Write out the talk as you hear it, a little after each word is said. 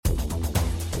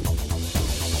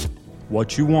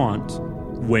what you want,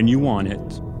 when you want it,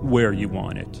 where you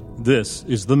want it. This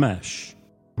is The Mesh.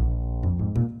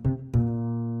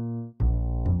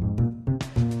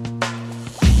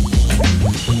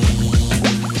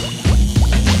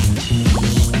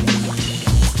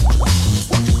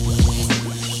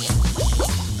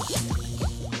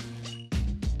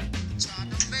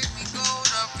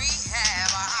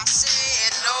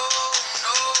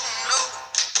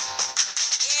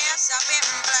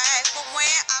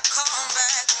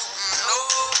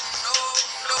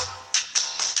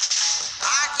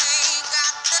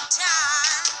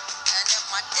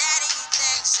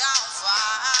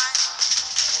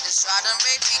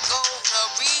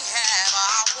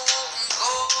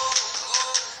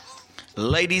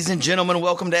 Ladies and gentlemen,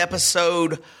 welcome to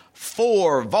episode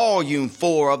 4, volume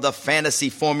 4 of the Fantasy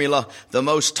Formula, the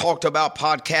most talked about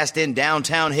podcast in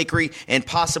downtown Hickory and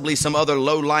possibly some other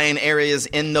low-lying areas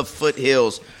in the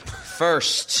foothills.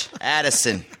 First,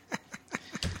 Addison.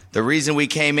 The reason we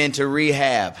came into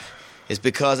rehab is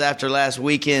because after last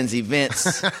weekend's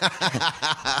events,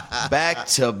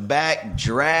 back-to-back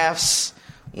drafts.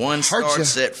 One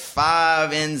starts at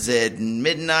 5, ends at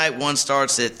midnight. One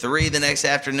starts at 3 the next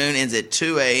afternoon, ends at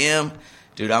 2 a.m.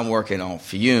 Dude, I'm working on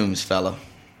fumes, fella.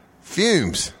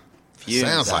 Fumes.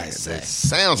 Sounds like it.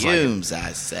 Sounds like it. Fumes,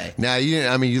 I say. Now,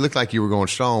 you look like you were going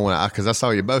strong because I saw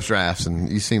you both drafts, and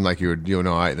you seemed like you were doing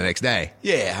all right the next day.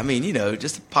 Yeah,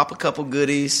 just pop a couple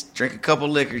goodies, drink a couple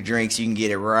liquor drinks, you can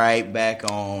get it right back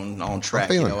on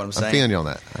track. You know what I'm saying? I'm feeling you on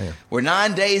that. I am. We're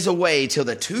 9 days away till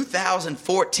the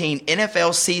 2014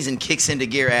 NFL season kicks into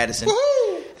gear, Addison.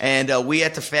 Woo-hoo! And we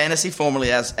at the Fantasy Formula,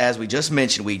 as we just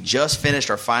mentioned, we just finished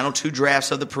our final 2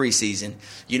 drafts of the preseason.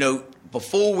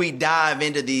 Before we dive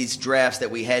into these drafts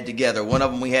that we had together, one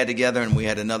of them we had together, and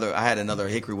I had another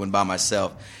Hickory one by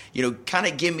myself. Kind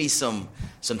of give me some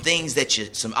things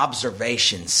some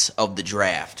observations of the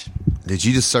draft. Did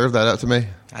you just serve that up to me?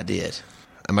 I did.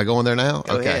 Am I going there now?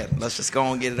 Go ahead. Let's just go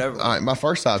and get it over with. All right, my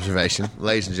first observation,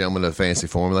 ladies and gentlemen of the Fantasy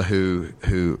Formula,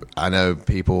 who I know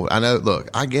people, look,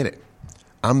 I get it.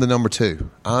 I'm the number 2.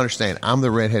 I understand. I'm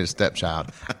the redheaded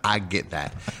stepchild. I get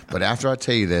that. But after I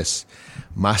tell you this,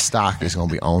 my stock is going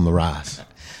to be on the rise.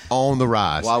 On the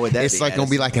rise. Why would that It's be? It's going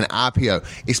to be like an IPO.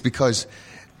 It's because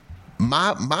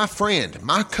my friend,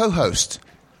 my co-host,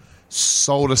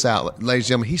 sold us out. Ladies and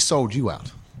gentlemen, he sold you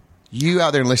out. You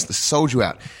out there and listen, sold you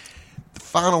out. The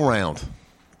final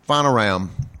round,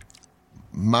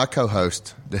 my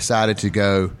co-host decided to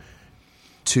go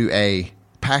to a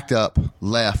packed up,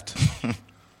 left,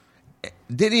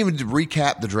 didn't even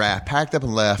recap the draft, packed up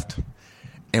and left,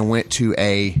 and went to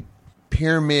a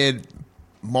pyramid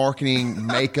marketing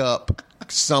makeup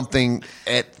something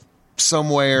at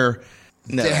somewhere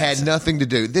that had nothing to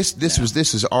do. This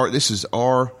is our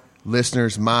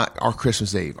listeners, our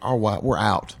Christmas Eve. We're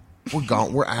out. We're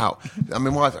gone. We're out. I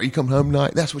mean, wife, are you coming home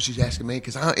tonight? That's what she's asking me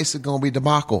because it's going to be a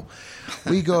debacle.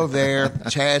 We go over there.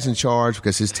 Chad's in charge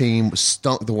because his team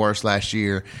stunk the worst last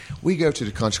year. We go to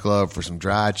the country club for some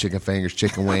dried chicken fingers,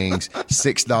 chicken wings,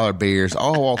 $6 beers.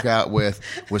 All I walk out with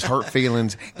was hurt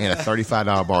feelings and a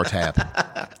 $35 bar tab.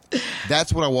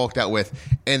 That's what I walked out with.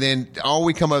 And then all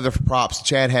we come over for props.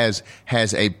 Chad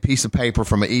has a piece of paper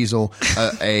from an easel,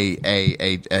 a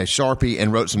Sharpie,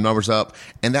 and wrote some numbers up.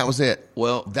 And that was it.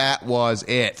 Well, that was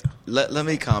it. Let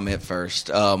me comment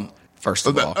first. First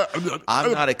of all,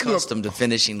 I'm not accustomed to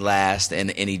finishing last in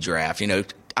any draft.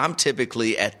 I'm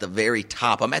typically at the very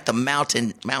top. I'm at the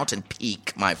mountain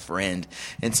peak, my friend.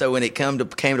 And so when it came to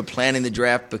planning the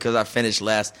draft, because I finished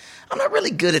last, I'm not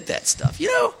really good at that stuff.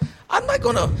 I'm not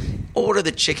going to order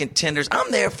the chicken tenders.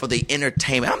 I'm there for the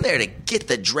entertainment. I'm there to get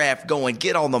the draft going,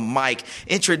 get on the mic,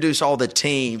 introduce all the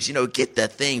teams, get the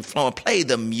thing flowing, play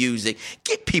the music,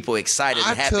 get people excited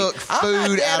and happy. I'm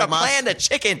not there to plan the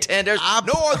chicken tenders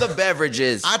nor the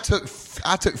beverages. I took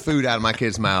food out of my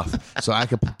kid's mouth so I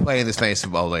could play in this fantasy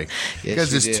football league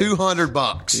because it's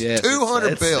 $200. Yes,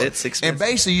 $200 bills. It's expensive. And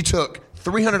basically you took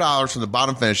 $300 from the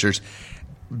bottom finishers,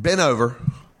 bent over,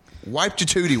 wiped your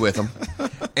tootie with them,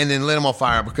 and then lit them on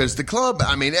fire because the club,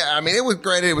 it was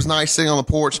great. It was nice sitting on the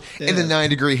porch in the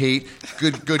 90-degree heat.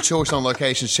 Good choice on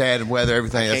locations, Chad, and weather,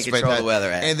 everything. Can't control the weather.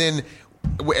 And then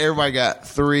everybody got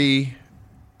three,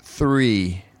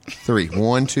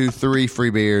 1, 2, 3 free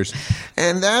beers,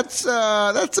 and that's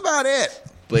about it.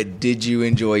 But did you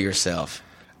enjoy yourself?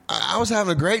 I was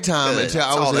having a great time until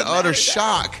I was in utter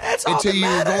shock. Until you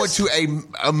were going to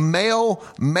a male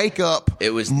makeup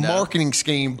marketing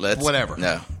scheme, whatever.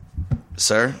 No.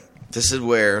 Sir, this is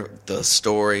where the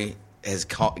story has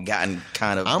gotten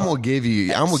kind of. I'm gonna give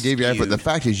you effort. The skewed.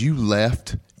 fact is, you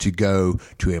left to go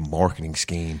to a marketing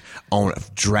scheme on a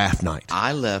draft night.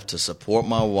 I left to support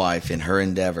my wife in her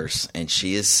endeavors, and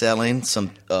she is selling some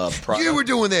product. You were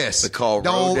doing this.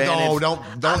 Don't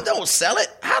sell it.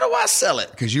 How do I sell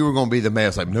it? Because you were going to be the man.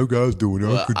 It's like, no guy's doing it.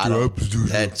 Well,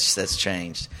 that's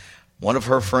changed. One of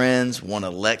her friends won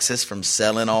Alexis from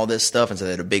selling all this stuff, and so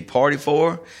they had a big party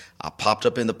for her. I popped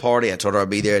up in the party. I told her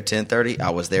I'd be there at 10:30. I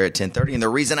was there at 10:30. And the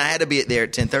reason I had to be there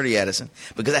at 10:30, Addison,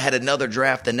 because I had another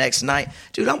draft the next night.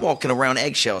 Dude, I'm walking around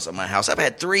eggshells at my house. I've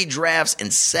had 3 drafts in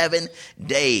 7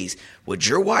 days. Would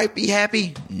your wife be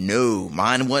happy? No,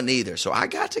 mine wasn't either. So I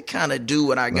got to kind of do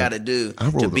what I got to do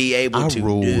to be able to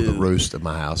rule do the roost of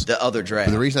my house. The other draft.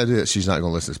 But the reason I do it, she's not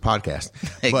going to listen to this podcast.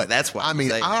 But that's why.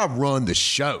 I run the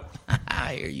show.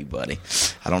 I hear you, buddy.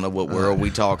 I don't know what world we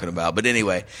talking about, but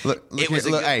anyway,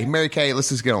 hey, Mary Kay, let's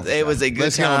just get on. It was a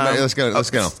good time. Let's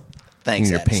go. Thanks,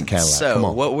 your Addison. pink Cadillac. So Come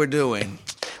on. what we're doing,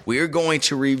 we are going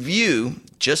to review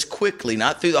just quickly,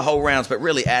 not through the whole rounds, but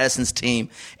really Addison's team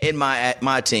and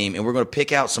my team, and we're going to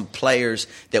pick out some players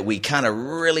that we kind of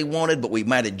really wanted, but we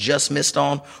might have just missed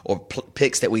on, or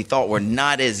picks that we thought were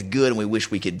not as good and we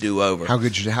wish we could do over. How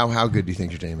good do you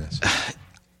think your team is?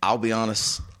 I'll be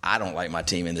honest, I don't like my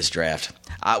team in this draft.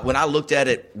 When I looked at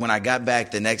it, when I got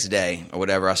back the next day or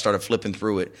whatever, I started flipping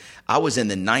through it. I was in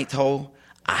the 9th hole.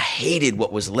 I hated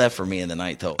what was left for me in the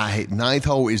 9th hole. 9th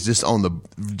hole is just on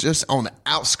the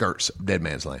outskirts of Dead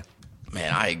Man's Land.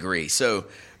 Man, I agree. So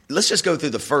let's just go through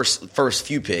the first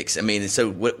few picks. I mean, so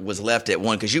what was left at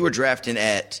 1? Because you were drafting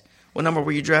at what number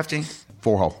were you drafting?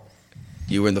 4 hole.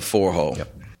 You were in the 4 hole.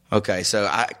 Yep. Okay, so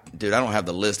I don't have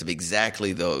the list of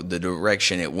exactly the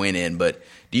direction it went in, but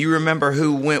do you remember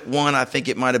who went 1? I think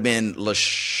it might have been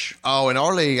Oh, in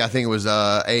our league, I think it was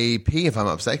AP, if I'm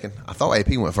not mistaken. I thought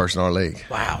AP went first in our league.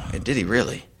 Wow, and did he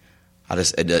really? AP,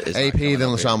 then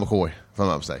LaShawn McCoy, if I'm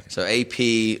not mistaken. So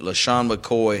AP, LaShawn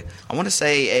McCoy. I want to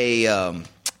say a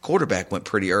quarterback went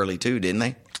pretty early too, didn't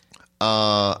they?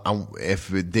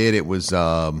 If it did, it was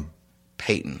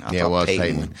Peyton. It was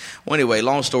Peyton. Well, anyway,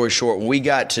 long story short, when we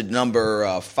got to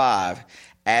number 5,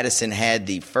 Addison had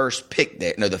the first pick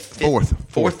there. No, the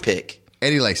fourth pick.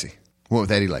 Eddie Lacy. Went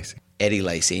with Eddie Lacy. Eddie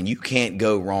Lacy, and you can't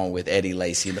go wrong with Eddie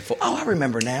Lacy in the fourth. Oh, I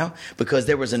remember now, because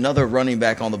there was another running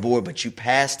back on the board, but you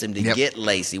passed him to get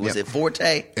Lacy. Was it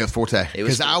Forte? It was Forte.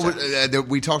 Because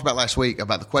we talked about last week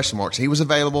about the question marks. He was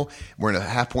available. We're in a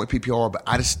half-point PPR, but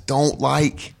I just don't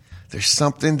like. There's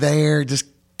something there. Just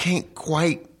can't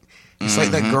quite. It's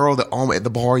like that girl that at the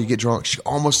bar you get drunk. She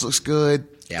almost looks good,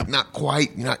 but not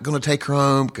quite. You're not going to take her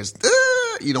home because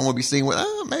you don't want to be seen with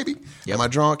maybe. Yep. Am I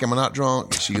drunk? Am I not drunk?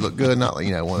 Does she look good? Not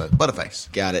one of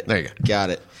butterface. Got it. There you go.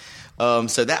 Got it.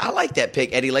 So that I like that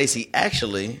pick, Eddie Lacy.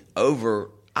 Actually,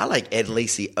 I like Eddie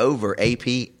Lacy over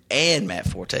AP and Matt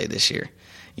Forte this year.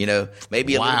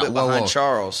 Maybe a little bit behind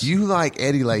Charles. You like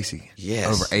Eddie Lacy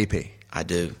over AP? I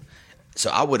do.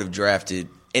 So I would have drafted.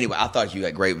 Anyway, I thought you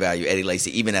had great value, Eddie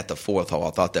Lacy, even at the 4th hole. I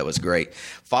thought that was great.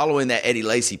 Following that Eddie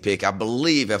Lacy pick, I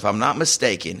believe, if I'm not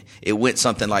mistaken, it went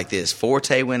something like this.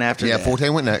 Forte went after that. Yeah, Forte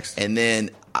went next. And then,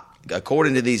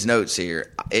 according to these notes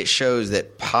here, it shows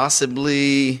that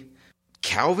possibly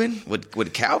Calvin,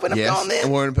 would Calvin have gone then?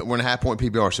 We're in a half-point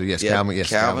PBR, so yes, Calvin. Yes,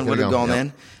 Calvin would have gone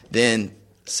then. Then,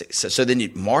 so then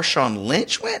Marshawn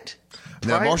Lynch went?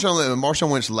 No, Marshawn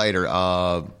Lynch later.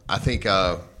 I think...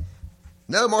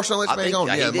 No, Marshawn Lynch may have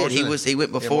gone. He did. He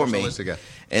went before me.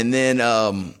 And then,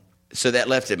 so that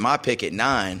left at my pick at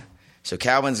 9. So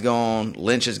Calvin's gone.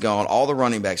 Lynch is gone. All the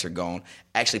running backs are gone.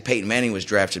 Actually, Peyton Manning was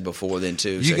drafted before then,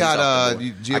 too. I got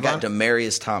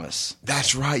Demaryius Thomas.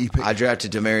 That's right. I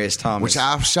drafted Demaryius Thomas. Which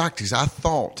I was shocked because I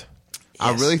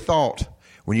really thought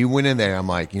when you went in there, I'm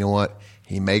like, you know what?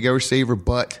 He may go receiver,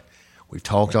 but we've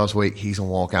talked all this week. He's going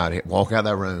to walk out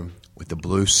that room with the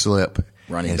blue slip.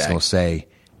 Running back. It's going to say,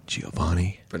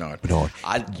 Giovanni Bernard.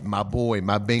 My boy,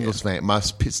 my Bengals fan, my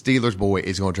Steelers boy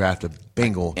is going to draft a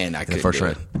Bengal in the first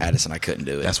round. Addison, I couldn't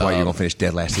do it. That's why you're going to finish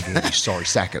dead last again. Sorry,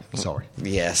 sack it. Sorry.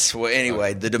 Yes. Well,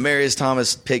 anyway, the Demaryius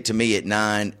Thomas pick to me at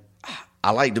 9.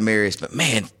 I like Demaryius, but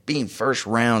man, being first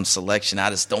round selection, I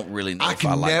just don't really know if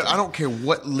I like him. I don't care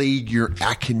what league you're.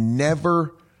 I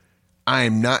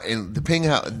am not. And depending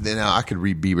how now I could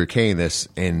be recaying this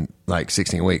in like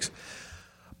 16 weeks.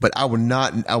 But I would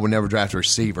never draft a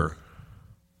receiver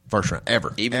first round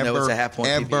ever. Even though it's a half point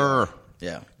ever. PPR.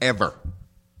 Yeah. Ever.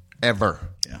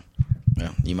 Yeah.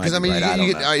 Well, you might be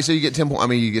right. So you get 10 points. I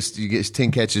mean, you get 10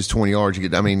 catches, 20 yards. You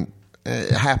get. I mean,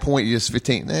 half point. You just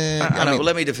 15. I know.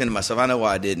 Let me defend myself. I know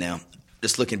why I did now.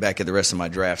 just looking back at the rest of my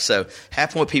draft. So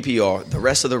half point PPR, the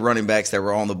rest of the running backs that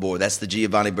were on the board, that's the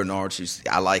Giovanni Bernard.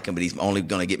 I like him, but he's only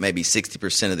going to get maybe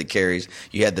 60% of the carries.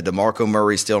 You had the DeMarco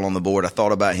Murray still on the board. I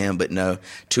thought about him, but no.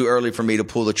 Too early for me to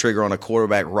pull the trigger on a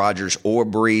quarterback, Rodgers or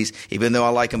Breeze. Even though I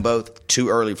like them both, too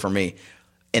early for me.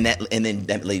 And then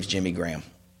that leaves Jimmy Graham.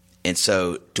 And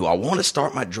so do I want to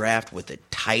start my draft with a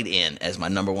tight end as my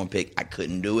number one pick? I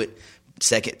couldn't do it.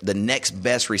 Second, the next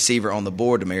best receiver on the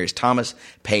board, Demaryius Thomas.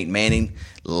 Peyton Manning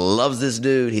loves this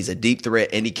dude. He's a deep threat,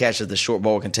 and he catches the short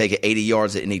ball, can take it 80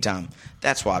 yards at any time.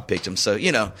 That's why I picked him. So,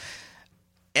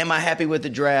 am I happy with the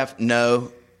draft?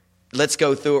 No. Let's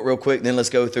go through it real quick, then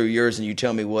let's go through yours, and you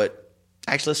tell me what.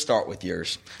 Actually, let's start with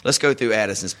yours. Let's go through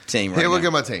Addison's team right now. Here, look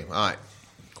at my team. All right.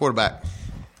 Quarterback.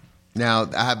 Now,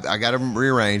 I got them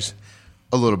rearranged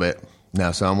a little bit.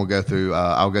 No, so I'm gonna go through.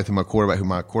 I'll go through my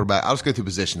quarterback. I'll just go through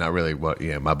position. Not really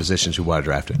my positions who I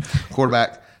drafted.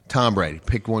 Quarterback, Tom Brady.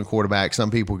 Pick one quarterback. Some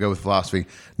people go with philosophy.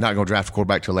 Not gonna draft a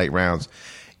quarterback till late rounds.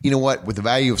 You know what? With the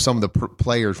value of some of the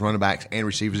players, running backs, and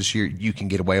receivers this year, you can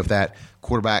get away with that.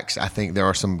 Quarterbacks, I think there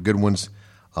are some good ones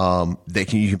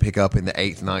that you can pick up in the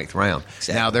 8th, 9th round.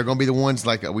 Exactly. Now they're going to be the ones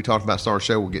like we talked about. Star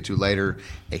Show. We'll get to later,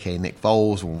 aka Nick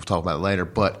Foles. We'll talk about it later.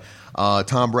 But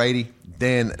Tom Brady.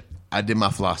 Then I did my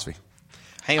philosophy.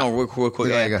 Hang on real quick.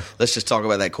 Yeah. Let's just talk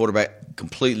about that quarterback.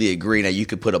 Completely agree. Now, you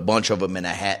could put a bunch of them in a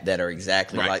hat that are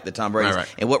exactly like the Tom Brady's.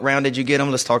 Right. And what round did you get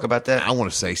them? Let's talk about that. I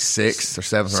want to say 6th or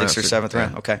 7th round. 6th or 7th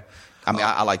round? Okay. I mean,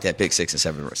 I like that pick, 6th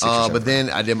and 7th. But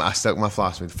then I stuck with my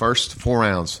philosophy. The first 4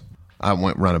 rounds, I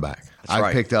went running back.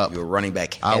 I picked up. You were running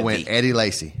back heavy. I went Eddie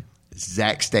Lacy,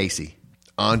 Zach Stacy,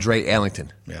 Andre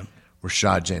Ellington,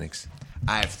 Rashad Jennings.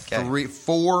 I have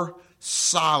 4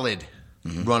 solid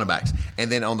running backs,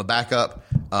 and then on the backup,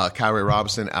 Kyrie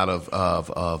Robinson out of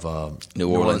New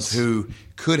Orleans, who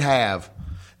could have.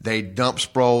 They dump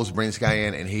Sproles, bring this guy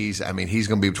in, and he's going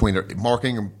to be between the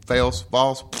marking and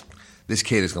falls. This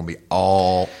kid is going to be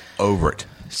all over it.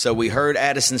 So we heard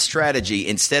Addison's strategy.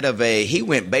 Instead of he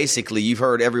went basically, you've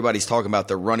heard everybody's talking about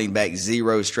the running back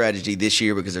zero strategy this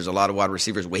year because there's a lot of wide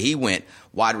receivers. Well, he went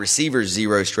wide receiver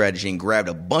zero strategy and grabbed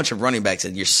a bunch of running backs,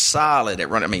 and you're solid at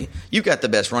running. I mean, you've got the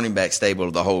best running back stable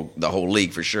of the whole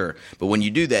league for sure. But when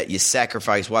you do that, you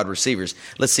sacrifice wide receivers.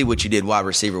 Let's see what you did wide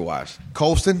receiver wise.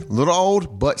 Colston, a little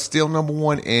old, but still number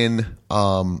one in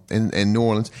New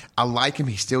Orleans. I like him.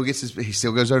 He still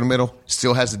goes over the middle.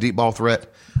 Still has the deep ball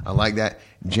threat. I like that.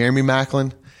 Jeremy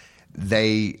Maclin,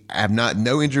 they have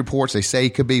no injury reports. They say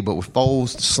he could be, but with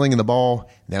Foles slinging the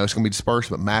ball, now it's going to be dispersed.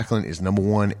 But Maclin is number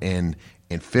one in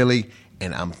Philly,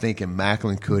 and I'm thinking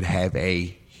Maclin could have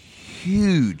a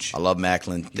huge. I love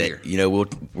Maclin.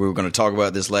 We're going to talk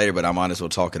about this later, but I might as well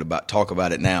talk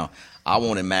about it now. I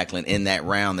wanted Maclin in that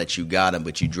round that you got him,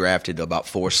 but you drafted about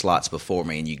 4 slots before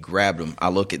me, and you grabbed him. I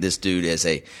look at this dude as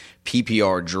a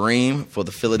PPR dream for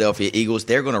the Philadelphia Eagles.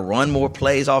 They're going to run more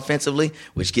plays offensively,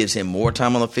 which gives him more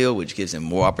time on the field, which gives him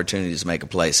more opportunities to make a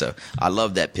play. So I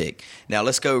love that pick. Now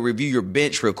let's go review your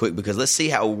bench real quick because let's see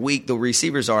how weak the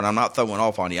receivers are. And I'm not throwing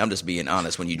off on you. I'm just being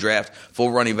honest. When you draft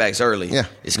 4 running backs early,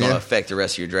 it's going to affect the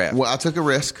rest of your draft. Well, I took a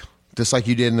risk, just like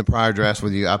you did in the prior drafts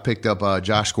with you. I picked up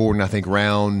Josh Gordon, I think,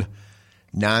 round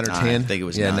 9 or 10. I think it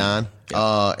was 9.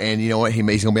 Yeah. And you know what?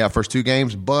 He's going to be out first 2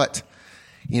 games, but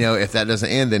if that doesn't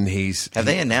end, then Have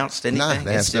they announced anything? No,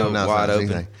 they have still announced wide open.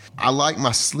 Anything. I like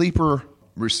my sleeper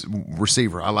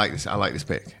receiver. I like this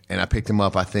pick, and I picked him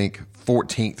up. I think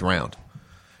 14th round,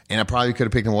 and I probably could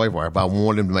have picked him away for it, but I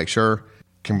wanted him to make sure.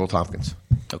 Kimbrel Tompkins.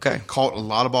 Okay, caught a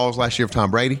lot of balls last year for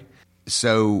Tom Brady.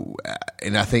 So,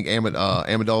 and I think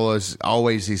Amendola is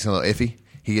always he's a little iffy.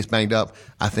 He gets banged up.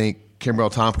 I think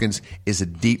Kimbrel Tompkins is a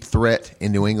deep threat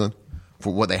in New England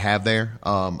for what they have there.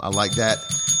 I like that.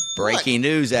 Breaking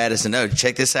news, Addison. No,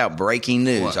 check this out. Breaking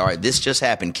news. What? All right, this just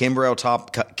happened.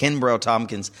 Kimbrel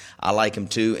Tompkins, I like him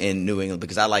too in New England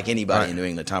because I like anybody in New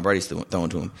England. Tom Brady's throwing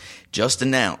to him. Just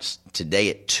announced today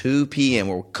at 2 p.m.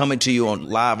 We're coming to you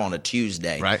live on a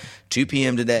Tuesday. Right. 2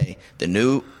 p.m. today. The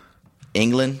New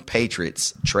England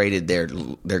Patriots traded their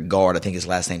guard, I think his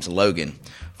last name's Logan,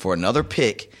 for another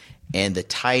pick. And the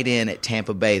tight end at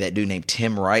Tampa Bay, that dude named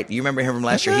Tim Wright. You remember him from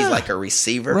last year? He's like a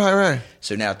receiver. Right.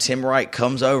 So now Tim Wright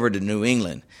comes over to New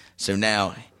England. So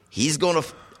now he's going to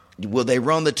 – will they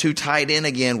run the 2 tight end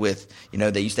again with –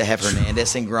 they used to have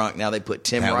Hernandez and Gronk. Now they put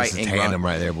Tim Wright and Gronk. Tandem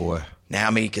right there, boy. Now,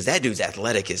 I mean, because that dude's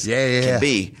athletic as can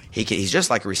be. He's just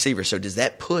like a receiver. So does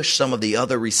that push some of the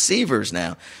other receivers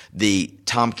now? The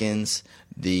Tompkins,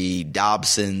 the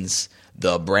Dobsons –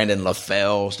 the Brandon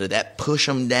LaFells, did that push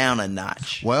them down a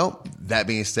notch? Well, that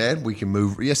being said, we can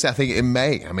move. Yes, I think it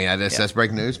may. I mean, that's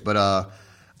breaking news. But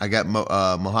I got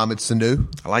Mohamed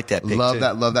Sanu. I like that pick, Love too.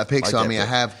 that pick. Like So, that I mean, pick.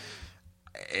 I have,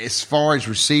 as far as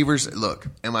receivers, look,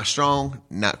 am I strong?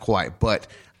 Not quite. But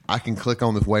I can click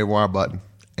on the waiver wire button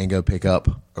and go pick up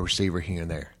a receiver here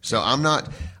and there. So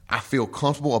I feel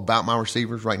comfortable about my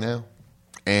receivers right now.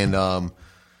 And,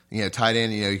 tight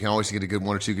end, you can always get a good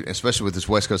one or two, especially with this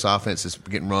West Coast offense that's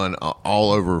getting run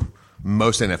all over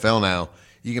most NFL now.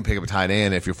 You can pick up a tight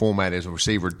end. If your format is a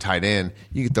receiver tight end,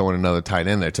 you can throw in another tight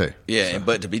end there too. Yeah,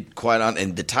 but to be quite honest,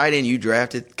 and the tight end you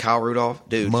drafted, Kyle Rudolph,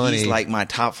 dude, Money. he's like my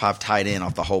top 5 tight end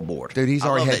off the whole board. Dude, he's I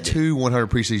already love had that dude. 2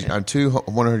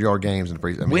 100-yard games in the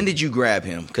preseason. I mean, When did you grab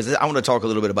him? Because I want to talk a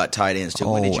little bit about tight ends too.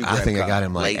 When did you grab I think Kyle? I got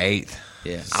him like Late? 8th.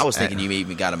 Yeah, I was thinking you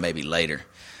even got him maybe later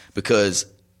because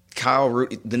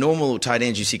the normal tight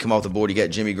ends you see come off the board, you got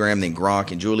Jimmy Graham, then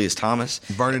Gronk and Julius Thomas.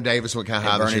 Vernon Davis went kind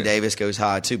of high this Vernon year. Davis goes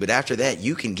high too. But after that,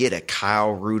 you can get a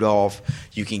Kyle Rudolph.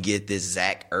 You can get this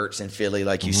Zach Ertz in Philly,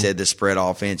 like you said, the spread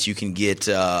offense. You can get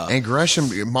And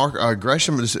Jermaine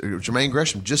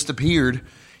Gresham just appeared.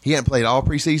 He hadn't played all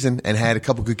preseason and had a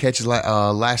couple good catches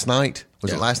last night.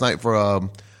 Was it last night for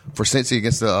Cincy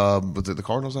against the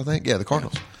Cardinals? I think, the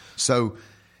Cardinals. Yeah. So.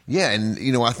 Yeah, and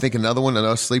I think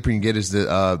another sleeper you can get is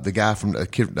the guy from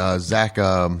Zach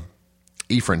Efron.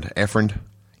 Zach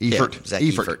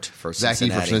Efert for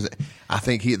Cincinnati. Zach Efert. I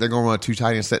think they're going to run a 2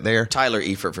 tight end set there. Tyler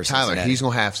Efert for Cincinnati. He's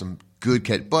going to have some good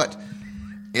catch, but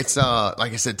it's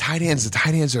like I said, tight ends. The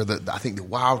tight ends are I think the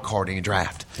wild card in your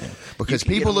draft because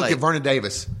people look at Vernon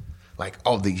Davis like,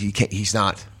 he's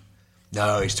not.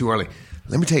 No, he's too early.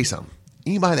 Let me tell you something.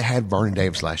 Anybody that had Vernon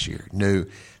Davis last year knew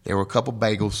there were a couple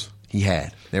bagels.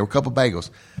 There were a couple bagels.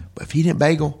 But if he didn't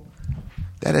bagel,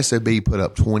 that SOB put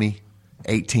up 20,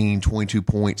 18, 22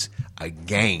 points a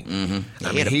game. Mm-hmm.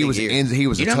 I mean, he was you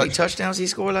know how many touchdowns he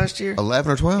scored last year?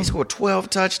 11 or 12? He scored 12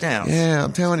 touchdowns. Yeah,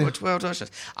 I'm telling you. 12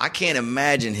 touchdowns. I can't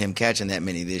imagine him catching that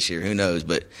many this year. Who knows?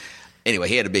 But anyway,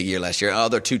 he had a big year last year.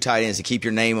 Other 2 tight ends to keep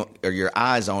your name or your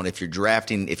eyes on if you're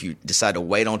drafting, if you decide to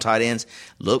wait on tight ends,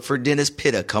 look for Dennis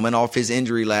Pitta coming off his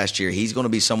injury last year. He's going to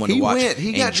be someone to watch.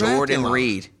 He got Jordan drafted.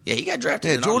 Reed. Yeah, he got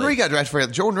drafted. Yeah, Jordan Reed got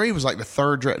drafted. Jordan Reed was like the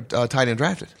 3rd tight end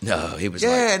drafted. No, he was.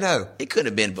 No. It couldn't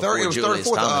have been before It was Julius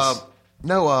 3rd, 4th.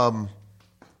 Thomas.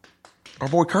 Our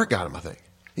boy Kirk got him. I think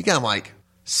he got him like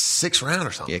 6th round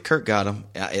or something. Yeah, Kirk got him.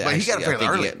 But he got him fairly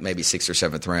early. He got maybe 6th or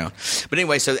 7th round. But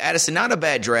anyway, so Addison, not a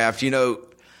bad draft. You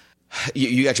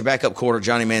got your backup quarter,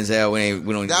 Johnny Manziel.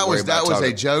 We don't. That was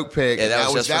a joke pick. Yeah,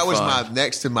 that was my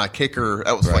next to my kicker.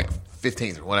 That was like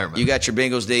 15th or whatever. You got your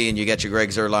Bengals D and you got your Greg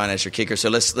Zuerlein as your kicker. So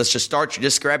let's just start.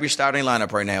 Just grab your starting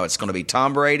lineup right now. It's going to be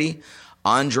Tom Brady,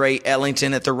 Andre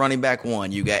Ellington at the running back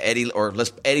 1. You got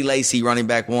Eddie Lacy running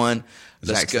back 1.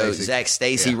 Let's go Zach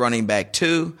Stacy running back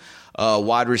 2.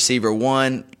 Wide receiver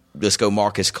 1. Let's go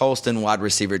Marcus Colston, wide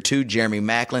receiver 2, Jeremy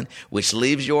Maclin, which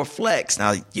leaves your flex.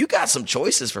 Now, you got some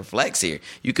choices for flex here.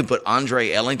 You can put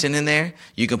Andre Ellington in there.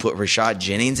 You can put Rashad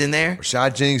Jennings in there.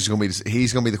 Rashad Jennings is going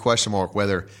to be the question mark,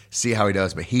 see how he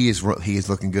does, but he is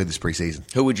looking good this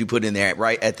preseason. Who would you put in there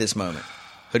right at this moment?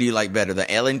 Who do you like better, the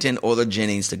Ellington or the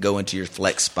Jennings to go into your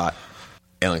flex spot?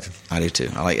 Ellington. I do too.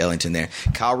 I like Ellington there.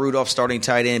 Kyle Rudolph starting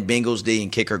tight end, Bengals D,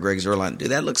 and kicker Greg Zuerlein. Dude,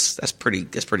 that's pretty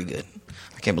good.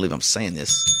 I can't believe I'm saying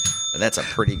this, but that's a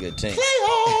pretty good team.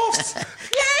 Playoffs!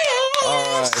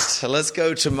 All right, so let's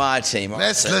go to my team.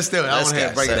 Let's do it. I want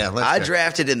to break it down. I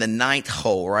drafted in the 9th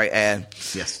hole, right, Ad?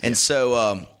 Yes. And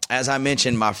so, as I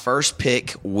mentioned, my first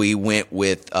pick, we went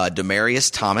with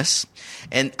Demaryius Thomas.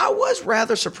 And I was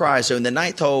rather surprised. So in the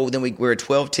 9th hole, then we're a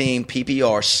 12-team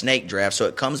PPR snake draft. So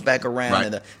it comes back around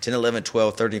in the 10, 11,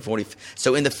 12, 13, 14.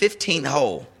 So in the 15th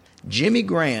hole, Jimmy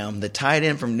Graham, the tight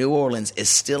end from New Orleans, is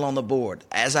still on the board.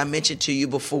 As I mentioned to you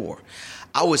before,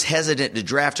 I was hesitant to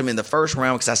draft him in the first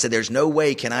round because I said there's no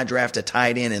way can I draft a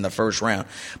tight end in the first round.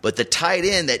 But the tight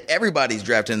end that everybody's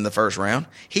drafting in the first round,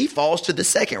 he falls to the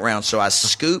 2nd round. So I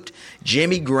scooped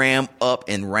Jimmy Graham up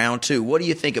in round 2. What do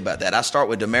you think about that? I start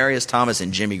with Demaryius Thomas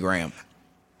and Jimmy Graham.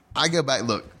 I go back,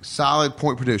 look, solid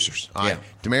point producers. All right. Yeah.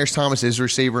 Demaryius Thomas is a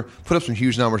receiver, put up some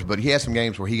huge numbers, but he had some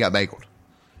games where he got bageled.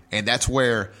 And that's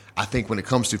where I think when it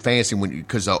comes to fantasy,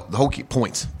 because the whole key,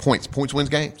 points wins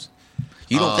games.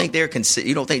 You don't think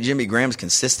you don't think Jimmy Graham's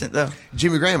consistent though?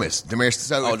 Jimmy Graham is Demaryius.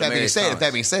 So if that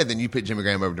Demaryius being said, then you pick Jimmy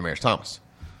Graham over Demaryius Thomas.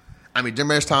 I mean,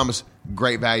 Demaryius Thomas,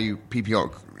 great value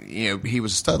PPR. He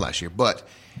was a stud last year, but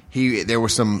there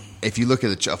was some. If you look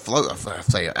at a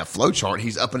flow chart,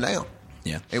 he's up and down.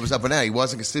 Yeah, it was up and down. He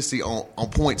wasn't consistent on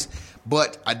points,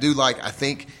 but I do like. I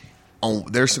think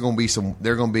there's going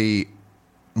to be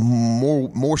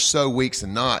more so weeks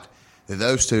than not that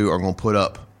those two are going to put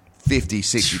up 50,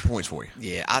 60 points for you.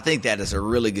 Yeah, I think that is a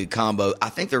really good combo. I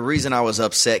think the reason I was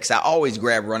upset, 'cause I always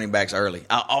grab running backs early.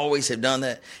 I always have done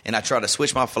that, and I try to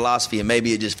switch my philosophy, and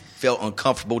maybe it just felt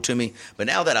uncomfortable to me. But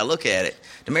now that I look at it,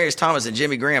 Demaryius Thomas and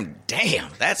Jimmy Graham, damn,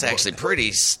 that's actually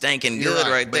pretty stinking good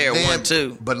right there, then,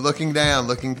 1-2. But going down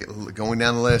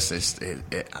the list,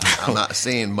 I'm not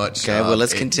seeing much. Okay, well,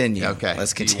 let's continue. Okay.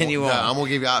 Let's continue on. No, I'm going to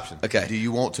give you an option. Okay. Do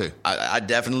you want to? I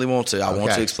definitely want to. I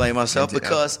want to explain myself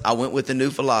because I went with the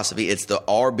new philosophy. It's the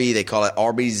RB, they call it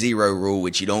RB0 rule,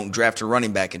 which you don't draft a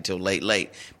running back until late,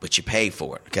 but you pay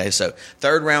for it. Okay, so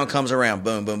third round comes around,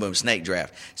 boom, boom, boom, snake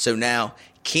draft. So now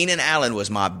Keenan Allen was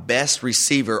my best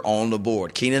receiver on the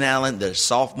board. Keenan Allen, the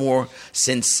sophomore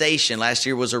sensation. Last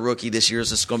year was a rookie. This year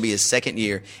is going to be his second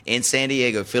year in San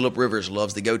Diego. Phillip Rivers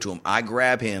loves to go to him. I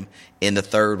grab him in the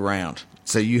third round.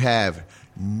 So you have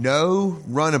no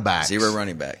running backs. 0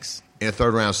 running backs. In the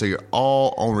third round, so you're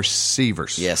all on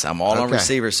receivers. Yes, I'm all on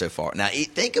receivers so far. Now,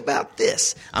 think about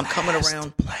this. I'm coming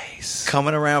around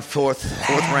fourth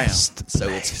round. So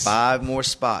it's 5 more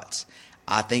spots.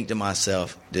 I think to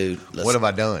myself, dude, what have I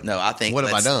done? No, I think what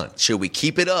have I done? Should we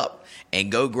keep it up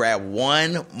and go grab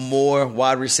one more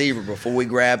wide receiver before we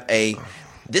grab a?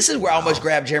 This is where I almost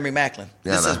grabbed Jeremy Maclin.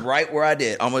 This is right where I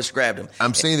did. Almost grabbed him.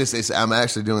 I'm seeing this. I'm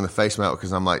actually doing the face mount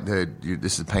because I'm like, dude,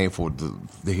 this is painful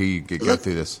to hear you go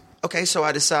through this. Okay, so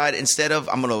I decide instead of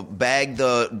I'm going to bag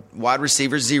the wide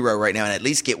receiver 0 right now and at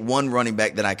least get one running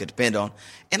back that I could depend on.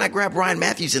 And I grabbed Ryan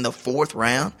Matthews in the 4th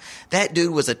round. That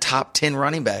dude was a top 10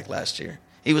 running back last year.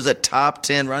 He was a top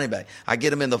 10 running back. I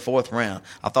get him in the 4th round.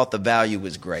 I thought the value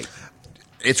was great.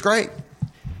 It's great.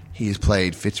 He has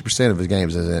played 50% of his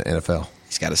games in the NFL.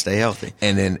 He's got to stay healthy.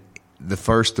 And then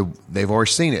they've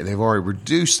already seen it. They've already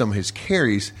reduced some of his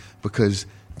carries because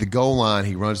the goal line,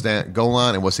 he runs down goal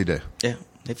line, and what's he do? Yeah.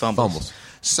 He fumbles.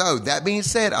 So, that being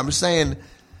said, I'm just saying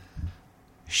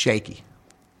shaky.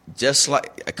 Just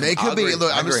like it could be.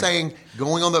 Look, I'm just saying,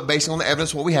 based on the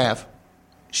evidence, what we have,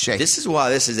 shaky. This is why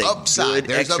this is a upside.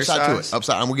 Good There's exercise. Upside to it.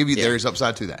 Upside. I'm going to give you. Yeah. There's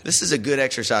upside to that. This is a good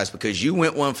exercise because you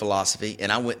went one philosophy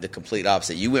and I went the complete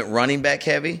opposite. You went running back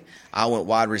heavy. I went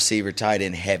wide receiver, tight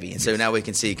end heavy, and so now we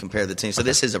can compare the team. So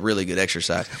this is a really good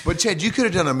exercise. But Chad, you could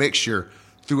have done a mixture.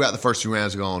 Throughout the first 2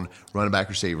 rounds, going running back,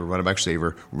 receiver,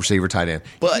 receiver, tight end.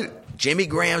 But Jimmy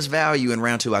Graham's value in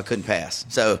round 2, I couldn't pass.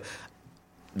 So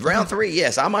round 3,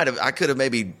 yes, I could have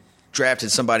maybe drafted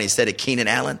somebody instead of Keenan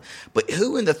Allen. But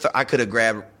who in I could have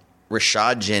grabbed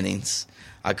Rashad Jennings.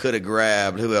 I could have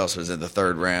grabbed who else was in the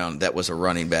 3rd round that was a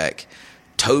running back?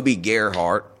 Toby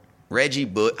Gerhart, Reggie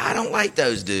Bush. I don't like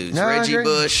those dudes. No, Reggie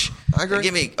Bush. I agree.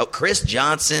 Give me Chris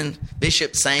Johnson,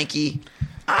 Bishop Sankey.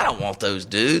 I don't want those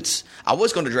dudes. I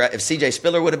was going to draft if C.J.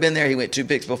 Spiller would have been there. He went 2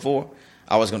 picks before.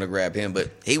 I was going to grab him, but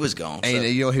he was gone. And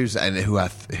you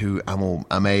know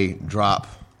I may drop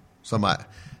somebody.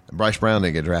 Bryce Brown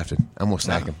didn't get drafted. I'm going to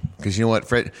stack him because you know what?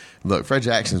 Fred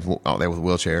Jackson's out there with a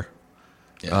wheelchair.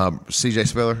 Yeah. C.J.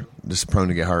 Spiller just prone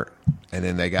to get hurt, and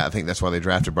then I think that's why they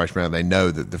drafted Bryce Brown. They know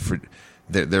that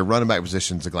their running back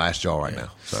position's a glass jaw right now.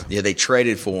 So. Yeah, they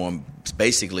traded for him.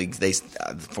 Basically,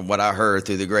 from what I heard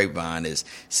through the grapevine is,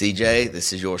 CJ,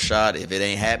 this is your shot. If it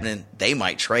ain't happening, they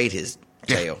might trade his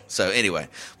tail. Yeah. So anyway,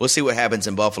 we'll see what happens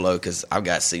in Buffalo because I've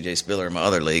got CJ Spiller in my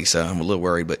other league, so I'm a little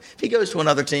worried. But if he goes to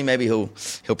another team, maybe he'll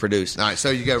produce. All right, so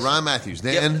you go Ryan Matthews.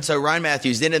 Then So Ryan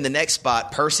Matthews. Then in the next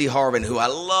spot, Percy Harvin, who I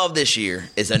love this year,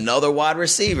 is another wide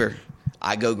receiver.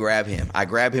 I go grab him. I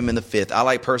grab him in the 5th. I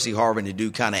like Percy Harvin to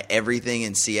do kind of everything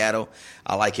in Seattle.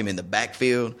 I like him in the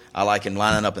backfield. I like him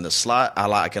lining up in the slot. I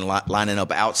like him lining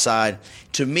up outside.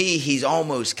 To me, he's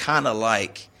almost kind of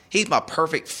like he's my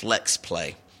perfect flex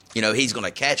play. You know, he's going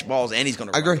to catch balls and he's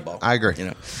going to run the ball. I agree. You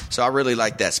know, so I really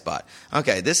like that spot.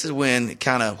 Okay, this is when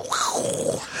kind of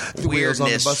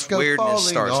weirdness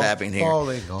starts happening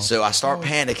here. So I start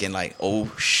panicking like,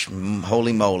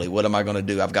 holy moly, what am I going to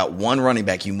do? I've got one running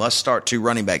back. You must start 2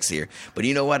 running backs here. But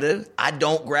you know what I do? I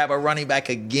don't grab a running back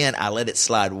again. I let it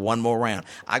slide one more round.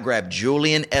 I grab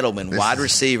Julian Edelman, wide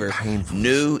receiver,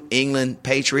 New England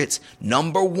Patriots,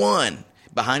 number 1.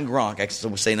 Behind Gronk, I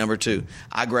would say number 2.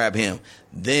 I grab him.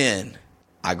 Then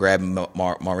I grab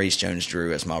Maurice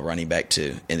Jones-Drew as my running back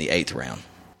 2 in the 8th round.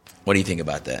 What do you think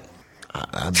about that?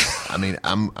 I've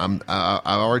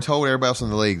already told everybody else in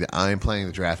the league that I am playing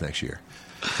the draft next year.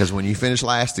 Because when you finish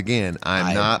last again,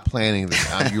 you're not playing the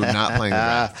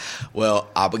draft. Well,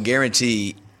 I will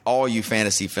guarantee all you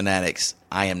fantasy fanatics,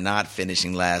 I am not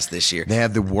finishing last this year. They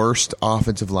have the worst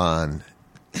offensive line.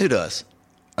 Who does?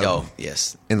 Oh,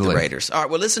 yes. In the league. Raiders. All right,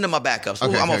 well, listen to my backups.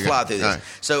 Okay, I'm going to fly through this. All right.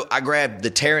 So I grabbed the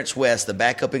Terrence West, the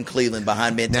backup in Cleveland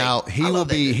behind Ben Tate. Now he will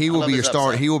be your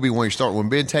start. He will be when you start. When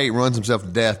Ben Tate runs himself to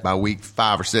death by week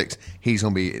 5 or 6, he's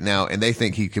going to be now. And they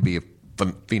think he could be a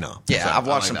phenom. Yeah, So I've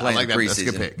watched him play in the That's a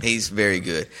good preseason. pick. He's very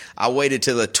good. I waited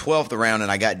till the 12th round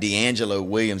and I got D'Angelo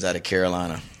Williams out of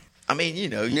Carolina. I mean, you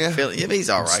feel he's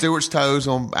all right. Stewart's toes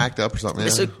on act up or something.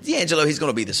 So D'Angelo, he's going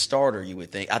to be the starter. You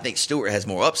would think. I think Stewart has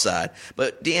more upside,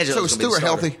 but D'Angelo. So is Stewart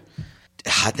healthy?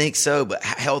 I think so, but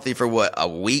healthy for what, a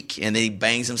week, and then he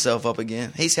bangs himself up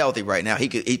again. He's healthy right now.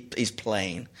 He's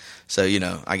playing, so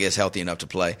I guess healthy enough to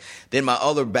play. Then my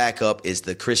other backup is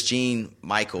the Christine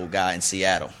Michael guy in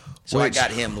Seattle. So I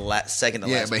got him second to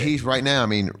last. Yeah, but pick. he's right now. I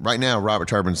mean, right now Robert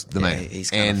Turbin's the man. He's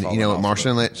kind of and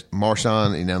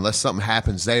Marshawn, unless something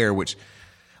happens there, which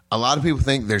a lot of people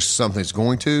think there's something that's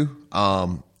going to.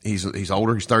 He's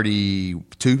older. He's 31,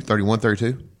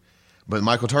 32. But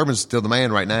Michael Turbin's still the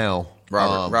man right now.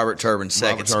 Robert Turbin,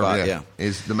 second spot. Yeah,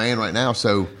 is the man right now.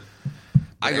 So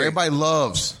everybody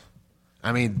loves.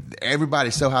 I mean,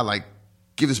 everybody's so high. Like,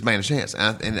 give this man a chance.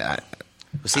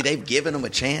 Well, see, they've given him a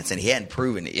chance, and he hadn't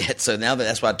proven it yet. So now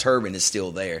that's why Turbin is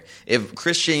still there. If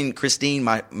Christine,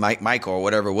 Michael, or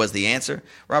whatever was the answer,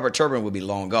 Robert Turbin would be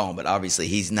long gone. But obviously,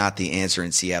 he's not the answer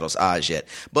in Seattle's eyes yet.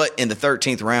 But in the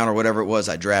 13th round or whatever it was,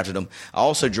 I drafted him. I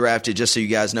also drafted, just so you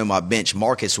guys know, my bench,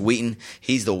 Marcus Wheaton.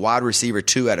 He's the wide receiver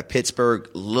 2 out of Pittsburgh.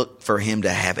 Look for him to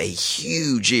have a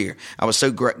huge year. I was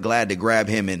so glad to grab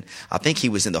him, and I think he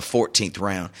was in the 14th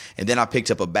round. And then I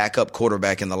picked up a backup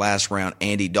quarterback in the last round,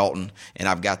 Andy Dalton. And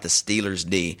I've got the Steelers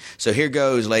D. So here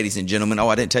goes, ladies and gentlemen. Oh,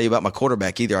 I didn't tell you about my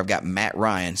quarterback either. I've got Matt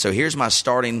Ryan. So here's my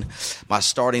starting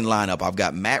lineup. I've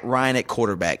got Matt Ryan at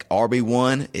quarterback.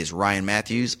 RB1 is Ryan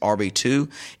Matthews. RB2,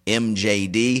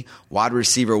 MJD. Wide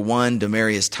receiver 1,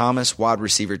 Demaryius Thomas. Wide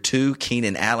receiver 2,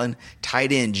 Keenan Allen.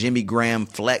 Tight end, Jimmy Graham.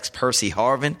 Flex, Percy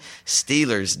Harvin.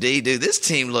 Steelers D. Dude, this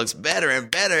team looks better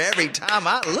and better every time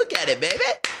I look at it, baby.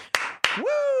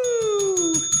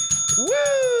 Woo!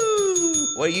 Woo!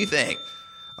 What do you think?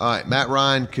 All right, Matt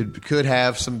Ryan could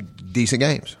have some decent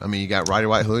games. I mean, you got Roddy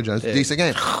White, Julio Jones, decent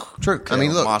games. True. I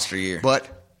mean, look, monster year. But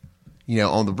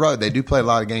on the road, they do play a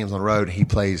lot of games on the road. He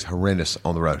plays horrendous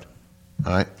on the road.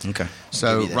 All right. Okay.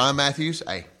 So Ryan Matthews,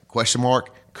 question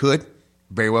mark, could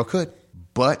very well could,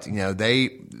 but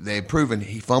they've proven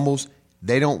he fumbles.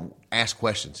 They don't ask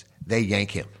questions. They yank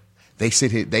him. They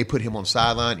sit here. They put him on the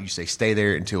sideline. You say stay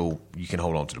there until you can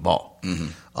hold on to the ball.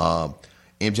 Mm-hmm.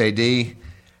 MJD.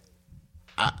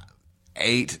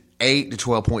 8 to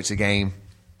 12 points a game,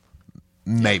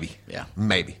 maybe. Yeah.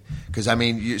 Maybe. Because, I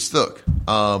mean, look,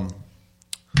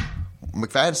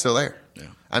 McFadden's still there. Yeah.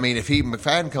 I mean, if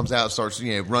McFadden comes out and starts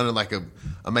running like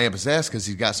a man possessed because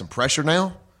he's got some pressure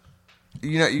now,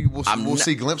 we'll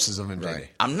see glimpses of him. Right.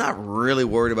 I'm not really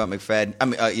worried about McFadden.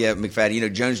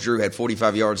 McFadden. Jones Drew had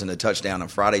 45 yards and a touchdown on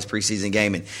Friday's preseason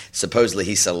game, and supposedly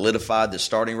he solidified the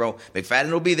starting role.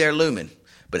 McFadden will be there looming.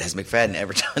 But has McFadden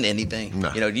ever done anything?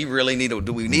 No. Do you really do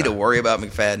we need to worry about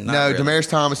McFadden? No, really. Demaryius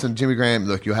Thomas and Jimmy Graham,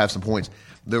 look, you'll have some points.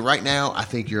 Right now, I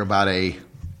think you're about a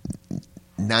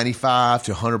 95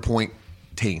 to 100 point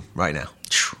team right now.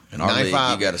 In our league, you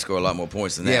got to score a lot more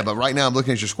points than that. Yeah, but right now I'm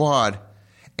looking at your squad,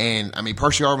 and I mean,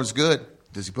 Percy Harvin's good.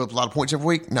 Does he put up a lot of points every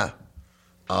week? No.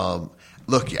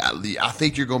 Look, I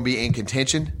think you're going to be in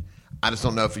contention. I just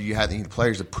don't know if you have any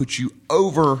players that put you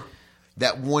over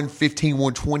that 115,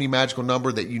 120 magical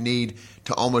number that you need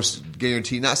to almost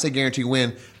guarantee, not say guarantee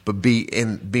win, but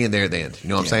being there at the end. You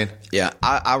know what I'm saying? Yeah,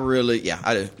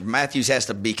 I do. Matthews has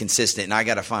to be consistent, and I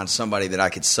got to find somebody that I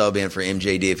could sub in for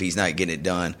MJD if he's not getting it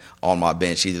done on my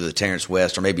bench, either the Terrence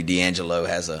West or maybe D'Angelo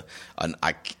has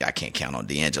I can't count on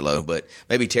D'Angelo, but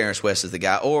maybe Terrence West is the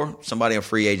guy, or somebody on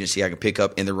free agency I can pick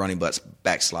up in the running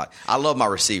back slot. I love my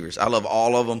receivers. I love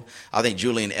all of them. I think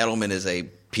Julian Edelman is a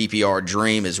PPR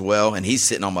dream as well, and he's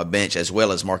sitting on my bench as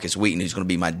well as Marcus Wheaton, who's going to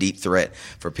be my deep threat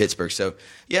for Pittsburgh. So,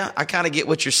 yeah, I kind of get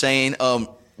what you're saying.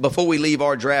 Before we leave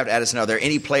our draft, Addison, are there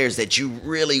any players that you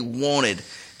really wanted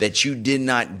that you did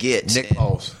not get? Nick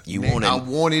Foles. I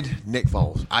wanted Nick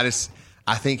Foles.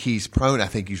 I think he's prone. I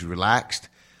think he's relaxed.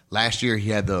 Last year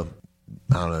he had the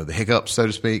hiccups, so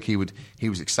to speak. He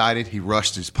was excited. He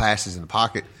rushed his passes in the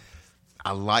pocket.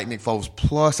 I like Nick Foles.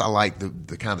 Plus, I like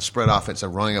the kind of spread offense they're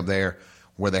running up there,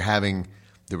 where they're having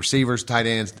the receivers, tight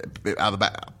ends out of the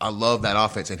back. I love that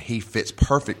offense, and he fits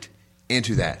perfect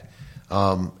into that.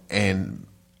 And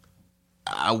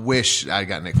I wish I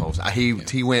got Nick Foles.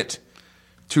 He went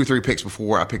 2 or 3 picks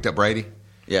before I picked up Brady.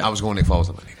 Yeah, I was going Nick Foles.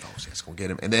 I'm like, Nick Foles, yes, going to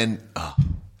get him. And then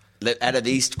Out of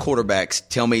these quarterbacks,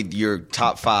 tell me your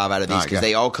top 5 out of these, because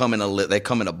they all come in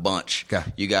a bunch. Okay.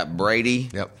 You got Brady,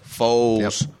 Yep.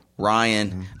 Foles, Yep. Ryan.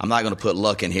 Mm-hmm. I'm not going to put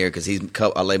Luck in here because he's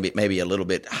maybe a little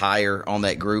bit higher on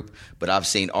that group, but I've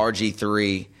seen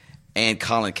RG3 and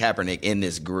Colin Kaepernick in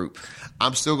this group.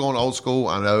 I'm still going old school.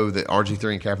 I know that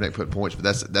RG3 and Kaepernick put points,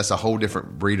 but that's a whole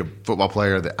different breed of football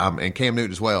player. And Cam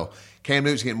Newton as well. Cam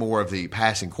Newton's getting more of the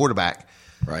passing quarterback.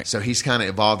 Right. So he's kind of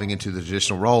evolving into the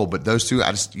traditional role. But those two,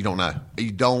 you don't know.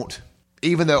 You don't.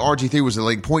 Even though RG3 was the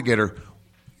league point getter,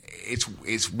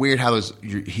 it's weird how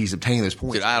he's obtaining those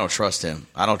points. Dude, I don't trust him.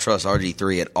 I don't trust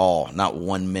RG3 at all. Not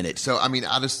 1 minute. So, I mean,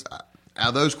 out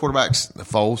of those quarterbacks,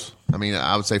 Foles, I mean,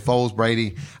 I would say Foles,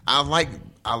 Brady. I like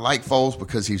Foles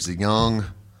because he's a young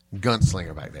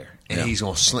gunslinger back there. And he's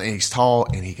going to sling. He's tall,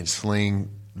 and he can sling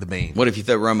the beam. What if you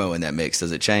throw Romo in that mix?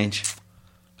 Does it change?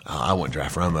 I wouldn't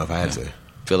draft Romo if I had to.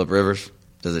 Phillip Rivers,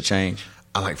 does it change?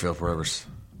 I like Phillip Rivers.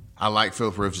 I like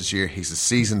Phillip Rivers this year. He's a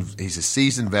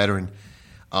seasoned veteran.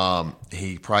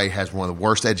 He probably has one of the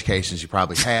worst educations you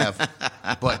probably have,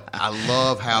 but I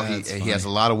love how he has a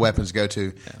lot of weapons to go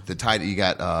to. Yeah. The tight you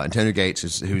got Antonio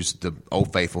Gates, who's the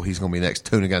old faithful. He's going to be next.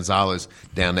 Tuna Gonzalez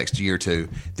down next year or two.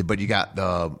 But you got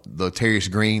the Ladarius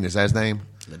Green. Is that his name?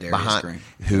 Ladarius Green,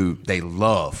 who they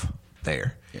love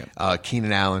there. Yep.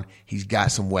 Keenan Allen. He's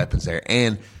got some weapons there.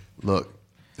 And look,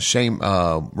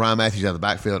 Ryan Matthews out of the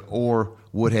backfield or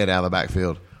Woodhead out of the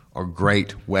backfield are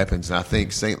great weapons. And I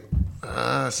think San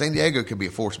Diego could be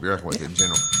a force to be reckoned with in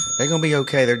general. They're going to be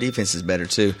okay. Their defense is better,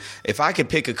 too. If I could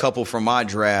pick a couple from my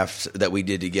draft that we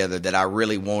did together that I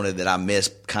really wanted that I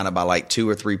missed kind of by like 2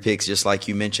 or 3 picks, just like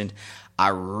you mentioned, I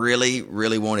really,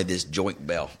 really wanted this Joique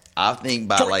Bell. I think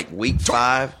by like week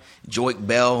 5, Joique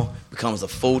Bell becomes a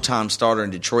full-time starter in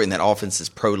Detroit, and that offense is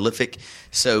prolific.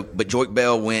 But Joique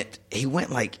Bell went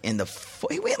like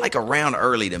a round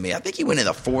early to me. I think he went in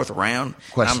the 4th round.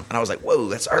 And I was like, whoa,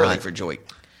 that's early for Joique.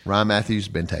 Ryan Matthews,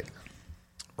 Ben Tate.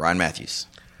 Ryan Matthews.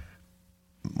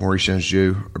 Maurice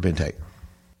Jones-Drew or Ben Tate?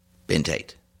 Ben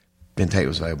Tate. Ben Tate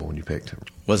was available when you picked him.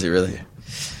 Was he really? Yeah.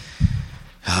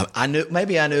 I knew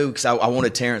because I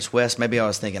wanted Terrence West. Maybe I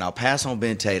was thinking I'll pass on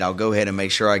Ben Tate. I'll go ahead and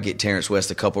make sure I get Terrence West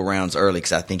a couple rounds early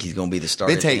because I think he's going to be the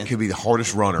starter. Ben Tate could be the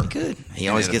hardest runner. He could. He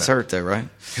always gets hurt though, right?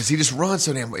 Because he just runs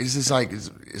so damn. It's just like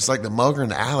it's like the mugger in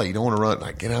the alley. You don't want to run.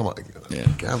 Like get out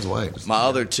of the way. My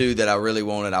other 2 that I really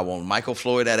wanted, I wanted Michael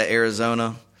Floyd out of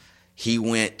Arizona. He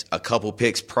went a couple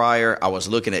picks prior. I was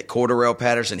looking at Cordarrelle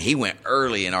Patterson. He went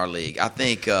early in our league. I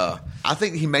think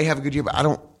he may have a good year, but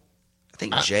I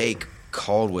think Jake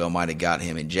Caldwell might have got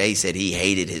him, and Jay said he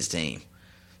hated his team.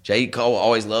 Jay Caldwell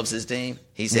always loves his team.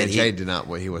 He said Jay did not.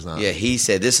 Well, he was not. Yeah, he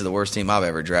said this is the worst team I've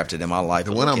ever drafted in my life.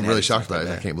 The one I'm really shocked about is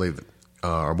I can't believe that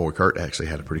our boy Kurt actually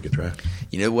had a pretty good draft.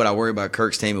 You know what I worry about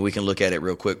Kirk's team, and we can look at it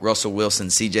real quick. Russell Wilson,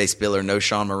 C.J. Spiller,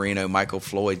 Knowshon Marino, Michael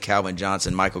Floyd, Calvin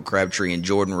Johnson, Michael Crabtree, and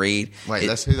Jordan Reed. Wait,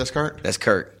 that's who? That's Kirk? That's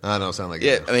Kirk. I don't sound like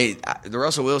it. Yeah, I mean, the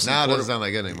Russell Wilson. Now it doesn't sound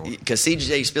like it anymore. Because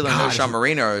C.J. Spiller and Knowshon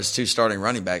Marino are his 2 starting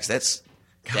running backs. That's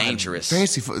dangerous.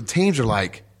 Fancy teams are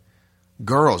like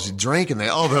girls. You drink and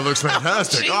that looks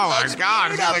fantastic. Oh my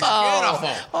God, that looks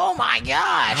beautiful. Oh my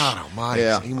gosh. God almighty.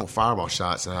 Yeah. He more fireball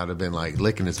shots and I'd have been like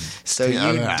licking his. So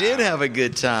you did have a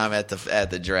good time at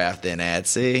the draft then, Ad.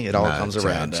 See, it all comes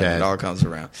around. It all comes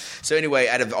around. So anyway,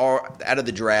 out of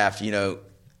the draft,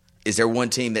 is there one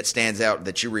team that stands out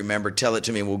that you remember? Tell it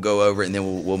to me and we'll go over it and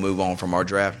then we'll move on from our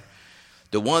draft.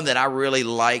 The one that I really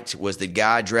liked was the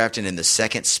guy drafted in the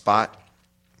 2nd spot.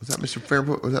 Was that Mr.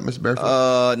 Fairfoot? Was that Mr.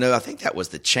 Barefoot? No, I think that was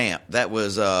the champ. That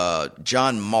was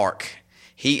John Mark.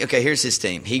 Here's his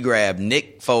team. He grabbed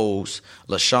Nick Foles,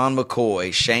 LaShawn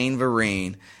McCoy, Shane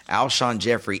Vereen, Alshon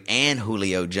Jeffrey, and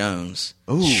Julio Jones.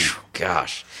 Ooh,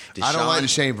 gosh! I don't like the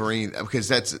Shane Vereen because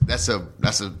that's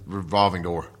a revolving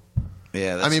door.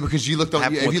 Yeah, because you looked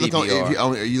on. If you looked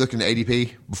on, you looked in the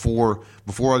ADP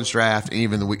before this draft, and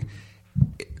even the week,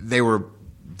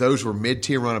 those were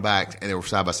mid-tier running backs, and they were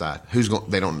side by side.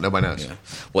 Nobody knows. Yeah.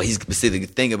 Well, the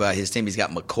thing about his team, he's got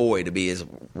McCoy to be his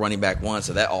running back 1,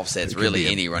 so that offsets really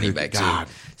any running back 2.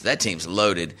 So that team's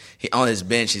loaded. On his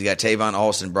bench, he's got Tavon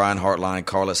Austin, Brian Hartline,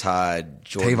 Carlos Hyde,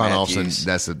 Jordan Matthews,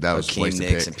 Austin. That was Hakeem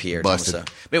Nicks, and Pierre Thomas. But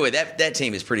anyway, that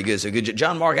team is pretty good. So good.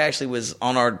 John Mark actually was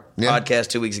on our podcast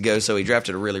 2 weeks ago, so he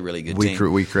drafted a really, really good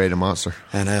team. We created a monster.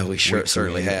 I know we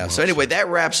certainly have. So anyway, that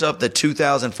wraps up the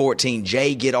 2014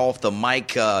 Jay Get Off the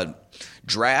Mic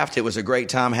draft. It was a great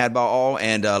time had by all.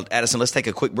 And Addison, let's take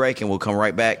a quick break, and we'll come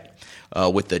right back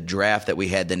with the draft that we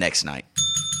had the next night.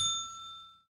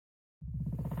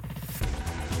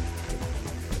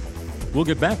 We'll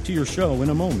get back to your show in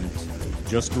a moment.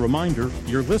 Just a reminder,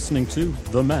 you're listening to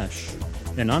The Mesh.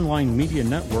 an online media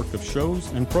network of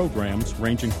shows and programs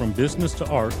ranging from business to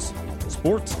arts,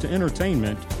 sports to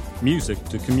entertainment, music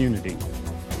to community.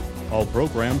 All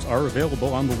programs are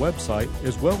available on the website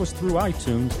as well as through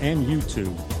iTunes and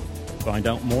YouTube. Find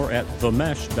out more at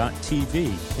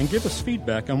themesh.tv and give us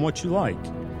feedback on what you like.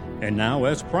 And now,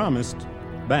 as promised,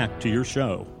 back to your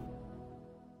show.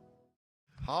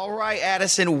 All right,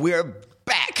 Addison, we're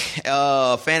back.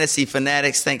 Fantasy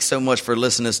Fanatics, thanks so much for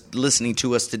listening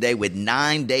to us today with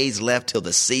 9 days left till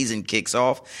the season kicks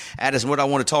off. Addison, what I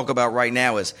want to talk about right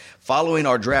now is following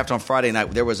our draft on Friday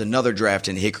night, there was another draft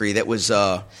in Hickory that was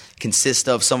consist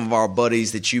of some of our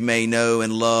buddies that you may know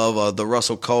and love, the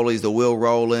Russell Coleys, the Will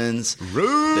Rowlands,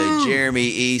 the Jeremy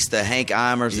East, the Hank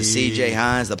Eimers, the C.J.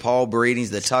 Hines, the Paul Breedings,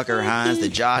 the Tucker Hines, the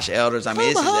Josh Elders. I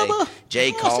mean, this is a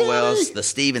Jay Caldwell's, the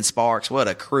Steven Sparks. What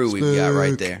a crew we've got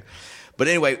right there. But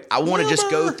anyway, I want to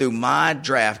just go through my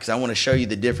draft because I want to show you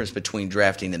the difference between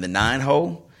drafting in the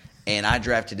 9-hole and I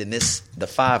drafted in the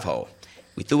 5-hole.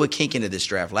 We threw a kink into this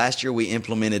draft. Last year, we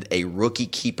implemented a rookie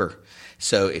keeper.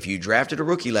 So if you drafted a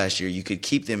rookie last year, you could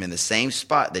keep them in the same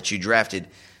spot that you drafted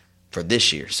for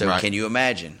this year. So Can you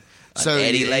imagine? So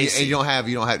Eddie Lacy. You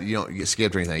don't get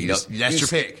skipped or anything. That's your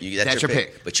pick. That's your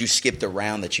pick. But you skipped the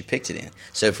round that you picked it in.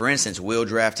 So for instance, Will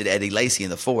drafted Eddie Lacy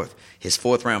in the 4th. His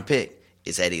 4th round pick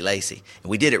is Eddie Lacy.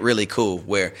 And we did it really cool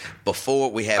where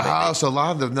before we have so a lot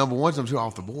of the number ones are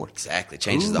off the board. Exactly.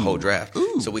 Changes the whole draft.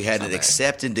 So we had an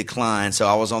accept and decline. So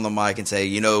I was on the mic and say,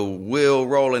 Will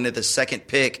Rowland at the 2nd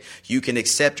pick, you can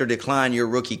accept or decline your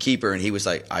rookie keeper. And he was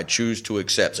like, I choose to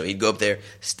accept. So he'd go up there,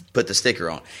 put the sticker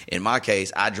on. In my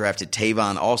case, I drafted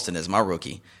Tavon Austin as my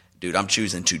rookie. Dude, I'm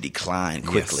choosing to decline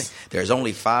quickly. Yes. There's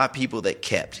only 5 people that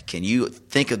kept. Can you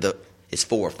think of it's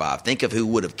 4 or 5. Think of who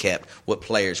would have kept, what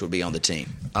players would be on the team.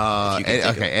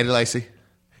 Eddie Lacy,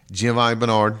 Giovanni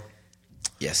Bernard.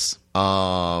 Yes.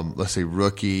 Let's see,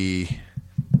 rookie.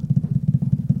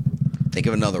 Think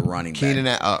of another running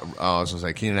back. I was going to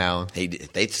say Keenan Allen.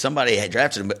 Somebody had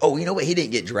drafted him, but you know what? He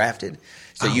didn't get drafted.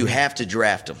 So you have to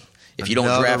draft him. If you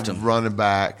don't draft him. Running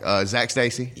back, Zach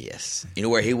Stacy. Yes. You know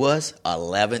where he was?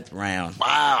 11th round.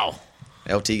 Wow.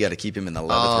 LT got to keep him in the 11th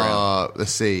round.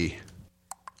 Let's see.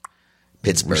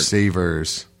 Pittsburgh.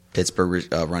 Receivers.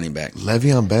 Pittsburgh running back.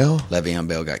 Le'Veon Bell? Le'Veon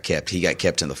Bell got kept. He got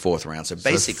kept in the 4th round. So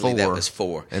basically that was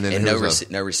 4. And then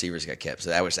no receivers got kept.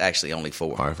 So that was actually only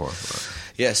 4. All right, 4.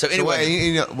 Yeah, so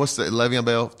anyway. What's the Le'Veon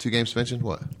Bell 2-game suspension?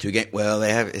 What? 2 game. Well,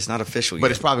 they have. It's not official yet. But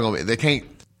it's probably going to be. They can't.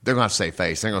 They're going to have to save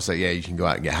face. They're going to say, you can go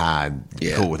out and get high and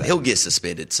be cool with that. He'll get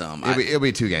suspended some. It'll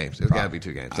be 2 games. It's got to be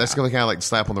 2 games. That's going to kind of like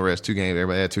slap on the wrist. 2 games.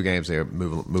 Everybody had 2 games. They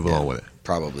move along with it.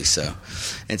 Probably so.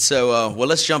 And so,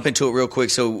 let's jump into it real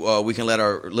quick so we can let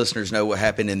our listeners know what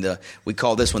happened in we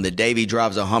call this one the Davey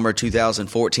Drives a Hummer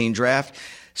 2014 draft.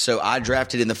 So I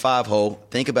drafted in the 5-hole.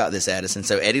 Think about this, Addison.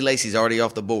 So Eddie Lacy's already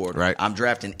off the board. Right. I'm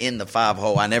drafting in the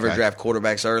 5-hole. I never draft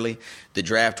quarterbacks early. The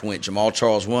draft went Jamal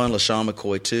Charles 1, LaShawn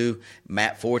McCoy 2,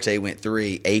 Matt Forte went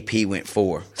 3, AP went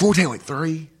 4. Forte went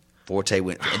 3? Forte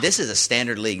went. And this is a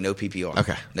standard league, no PPR.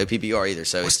 Okay. No PPR either.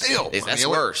 So that's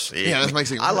worse. Yeah, that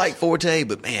makes it worse. I like Forte,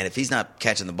 but man, if he's not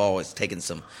catching the ball, it's taking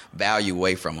some value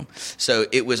away from him. So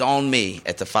it was on me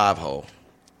at the 5-hole.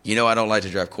 I don't like to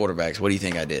draft quarterbacks. What do you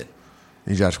think I did?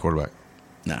 You drafted quarterback.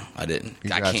 No, I didn't.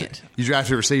 I can't. You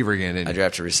drafted a receiver again, didn't you? I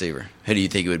drafted a receiver. Who do you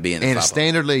think it would be in the 5-hole? In a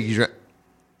standard league, in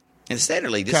the standard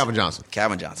league, Calvin Johnson.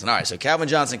 Calvin Johnson. All right, so Calvin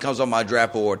Johnson comes on my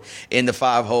draft board in the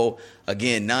 5-hole.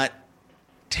 Again, not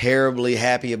terribly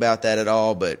happy about that at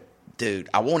all, but, dude,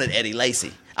 I wanted Eddie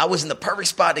Lacy. I was in the perfect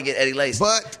spot to get Eddie Lacy.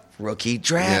 But rookie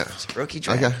draft. Yeah. Rookie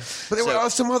draft. Okay. But there were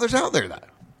some others out there, though.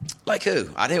 Like who?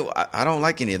 I don't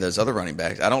like any of those other running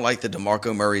backs. I don't like the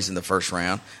DeMarco Murrays in the 1st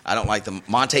round. I don't like the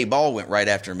Monte Ball went right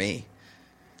after me.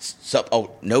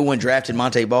 So, no one drafted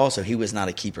Monte Ball, so he was not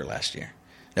a keeper last year.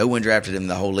 No one drafted him in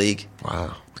the whole league.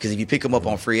 Wow. Because if you pick him up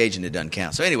on free agent, it doesn't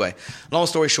count. So anyway, long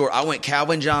story short, I went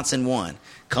Calvin Johnson 1.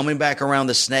 Coming back around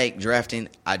the snake drafting,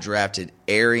 I drafted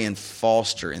Arian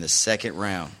Foster in the 2nd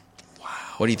round. Wow.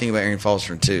 What do you think about Arian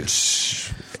Foster in 2?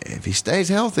 If he stays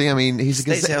healthy, I mean, he's a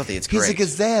gazelle. Stays healthy, it's great. He's a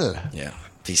gazelle. Yeah.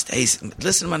 If he stays,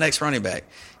 listen to my next running back,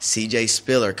 C.J.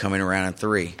 Spiller coming around in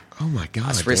 3. Oh my God,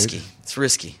 that's risky. Dude. It's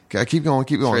risky. Okay, keep going.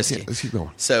 Let's keep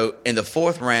going. So in the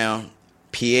 4th round,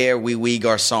 Pierre Wee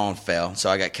Garçon fell. So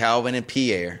I got Calvin and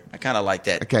Pierre. I kind of like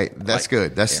that. Okay, that's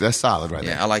good. That's solid right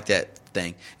there. Yeah, I like that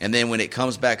thing. And then when it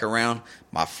comes back around,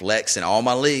 my flex in all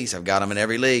my leagues, I've got them in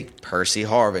every league. Percy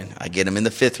Harvin, I get him in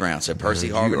the 5th round. So Percy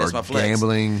Harvin is my flex.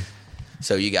 Gambling.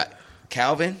 So you got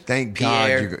Calvin, thank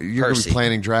Pierre, God you're going to be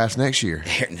planning drafts next year.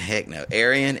 Heck no.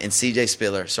 Arian and C.J.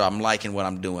 Spiller. So I'm liking what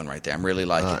I'm doing right there. I'm really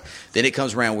liking it. Then it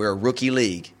comes around, we're a rookie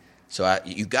league. So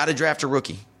you got to draft a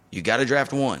rookie. You got to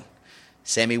draft one.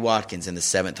 Sammy Watkins in the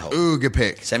 7th hole. Ooh, good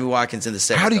pick. Sammy Watkins in the 7th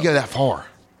hole. How do you go that far?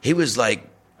 He was like,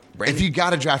 if you got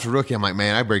to draft a rookie, I'm like,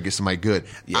 man, I better get somebody good.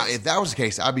 Yes. If that was the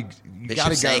case, I'd be.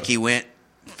 Bishop Sankey went.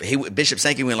 Bishop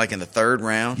Sankey went like in the 3rd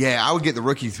round. Yeah, I would get the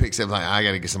rookie picks. I'm like, I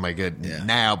got to get somebody good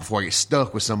now before I get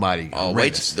stuck with somebody. Oh,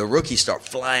 wait, the rookies start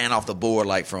flying off the board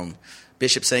like from.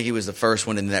 Bishop Sankey was the first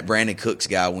one, and then that Brandon Cooks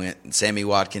guy went. And Sammy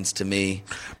Watkins to me.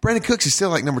 Brandon Cooks is still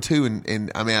like number 2,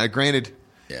 and I mean, granted.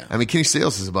 Yeah. I mean, Kenny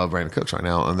Stills is above Brandon Cooks right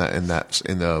now in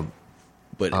the.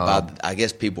 But I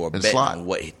guess people are betting on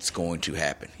what's going to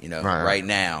happen. Right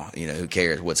now, who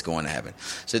cares what's going to happen?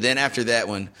 So then after that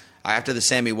one, after the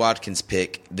Sammy Watkins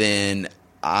pick, then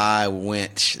I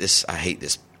went. I hate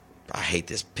this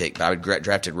pick, but I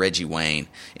drafted Reggie Wayne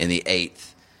in the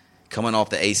 8th, coming off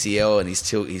the ACL, and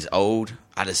he's old.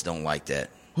 I just don't like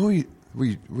that. I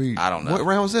don't know. What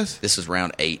round was this? This was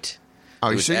round 8. Oh,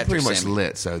 you're pretty much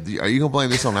lit. So, are you gonna blame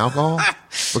this on alcohol?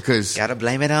 Because gotta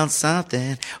blame it on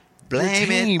something.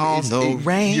 Blame it on the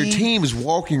rain. Your team is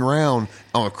walking around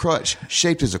on a crutch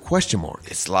shaped as a question mark.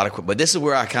 It's a lot of, but this is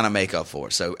where I kind of make up for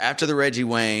it. So after the Reggie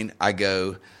Wayne, I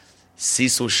go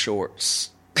Cecil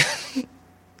Shorts. How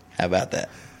about that?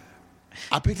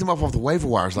 I picked him up off the waiver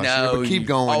wires last year, but keep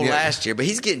going. Last year. But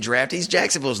he's getting drafted. He's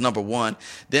Jacksonville's number 1.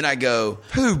 Then I go...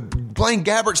 Who? Blaine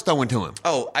Gabbert's throwing to him.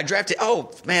 I drafted... Oh,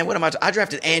 man, what am I... I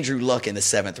drafted Andrew Luck in the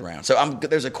 7th round. So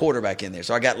there's a quarterback in there.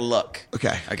 So I got Luck.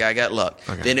 Okay. I got Luck.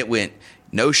 Okay. Then it went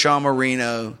No Sean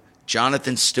Marino,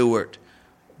 Jonathan Stewart,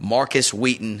 Marcus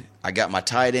Wheaton. I got my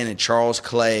tight end and Charles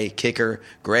Clay, kicker,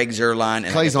 Greg Zuerlein. And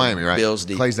Clay's Miami, right? Bills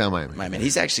D. Clay's down Miami. I mean,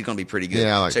 he's actually going to be pretty good.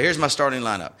 Yeah, I like so here's my starting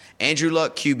lineup. Andrew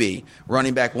Luck, QB.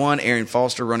 Running back 1, Aaron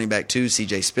Foster. Running back 2,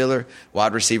 C.J. Spiller.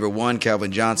 Wide receiver 1,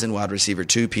 Calvin Johnson. Wide receiver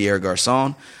 2, Pierre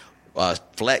Garçon.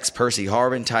 Flex, Percy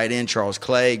Harvin. Tight end, Charles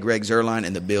Clay, Greg Zuerlein,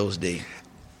 and the Bills D.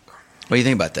 What do you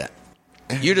think about that?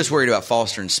 You're just worried about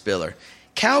Foster and Spiller.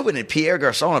 Calvin and Pierre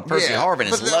Garçon and Percy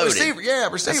Harvin is loaded.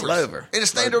 Receivers. That's loaded. In a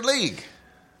standard league.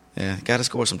 Yeah, got to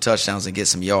score some touchdowns and get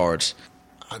some yards.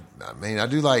 I mean, I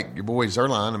do like your boy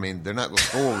Zuerlein. I mean, they're not going to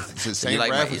score. So you like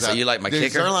my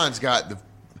kicker? Zuerlein's got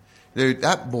dude,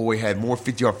 that boy had more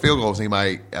 50-yard field goals than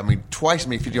anybody. I mean, twice as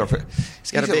many 50-yard field goals.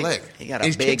 He's got a big leg. He got a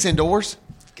big kicks indoors.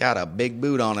 Got a big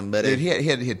boot on him, but dude, he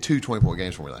had 2 20-point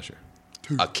games for me last year.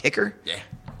 2. A kicker? Yeah.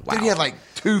 Wow. Dude, he had like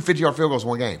 2 50-yard field goals in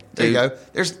one game. There you go.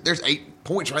 There's 8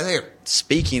 points right there.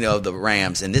 Speaking of the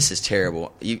Rams, and this is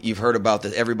terrible. You've heard about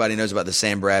this. Everybody knows about the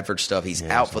Sam Bradford stuff. He's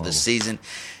out for the season.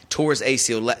 Tore his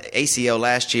ACL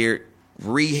last year.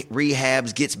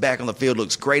 Rehabs, gets back on the field,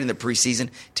 looks great in the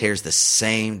preseason. Tears the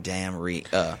same damn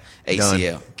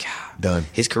ACL. Done.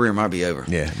 His career might be over.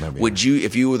 Yeah, it might be. Would you,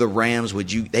 if you were the Rams,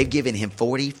 they've given him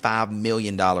 $45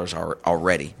 million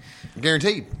already.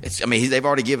 Guaranteed. They've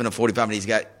already given him 45, and he's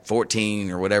got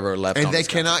 14 or whatever left. And they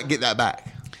cannot get that back.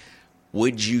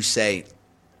 Would you say,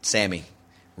 Sammy,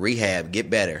 rehab, get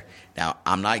better? Now,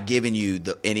 I'm not giving you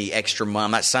any extra money.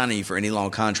 I'm not signing you for any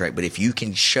long contract. But if you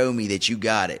can show me that you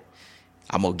got it,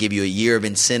 I'm going to give you a year of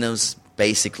incentives,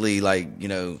 basically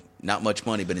not much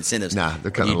money, but incentives. Nah,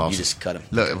 they're cutting losses. You just cut them.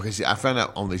 Look, because I found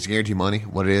out on these guaranteed money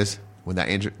what it is when that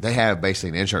injury. They have basically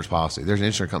an insurance policy. There's an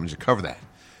insurance company to cover that.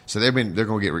 So they're going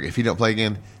to get, if you don't play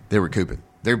again, they're recouping.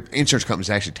 Their insurance company's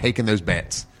actually taking those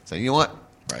bets. Saying, you know what?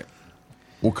 Right.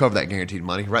 We'll cover that guaranteed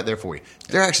money right there for you.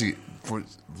 They're actually, for a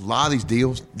lot of these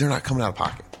deals, they're not coming out of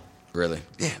pocket. Really?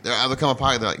 Yeah. They're out of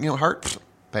pocket. They're like, hurt?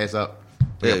 Pay us up.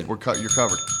 Dude. You're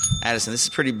covered. Addison, this is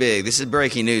pretty big. This is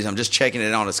breaking news. I'm just checking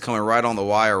it on. It's coming right on the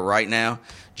wire right now.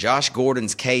 Josh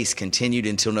Gordon's case continued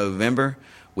until November,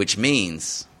 which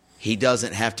means he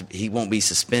doesn't have to. He won't be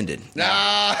suspended.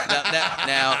 Now,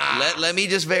 let me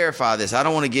just verify this. I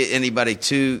don't want to get anybody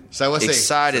too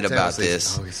excited about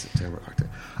this. September, October.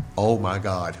 Oh my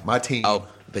God, my team. Oh,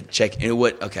 but check. You know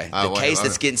what? Okay, the case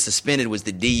that's getting suspended was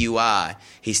the DUI.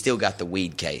 He still got the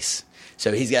weed case.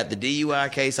 So he's got the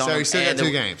DUI case on him. So he still got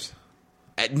 2 games.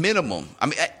 At minimum.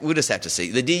 We'll just have to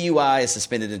see. The DUI is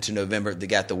suspended into November. They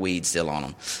got the weed still on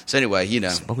him. So anyway,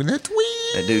 Smoking that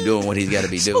tweed. That dude doing what he's got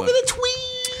to be doing. Smoking that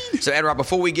tweed. So, Adrock,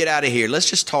 before we get out of here, let's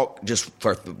just talk just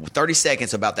for 30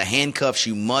 seconds about the handcuffs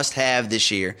you must have this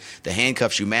year. The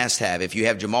handcuffs you must have. If you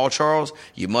have Jamal Charles,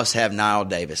 you must have Niall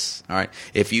Davis. All right.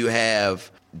 If you have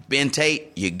Ben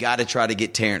Tate, you got to try to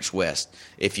get Terrence West.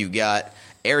 If you got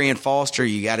Arian Foster,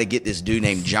 you got to get this dude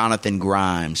named Jonathan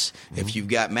Grimes. If you've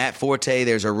got Matt Forte,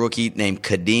 there's a rookie named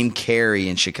Kadeem Carey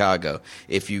in Chicago.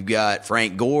 If you've got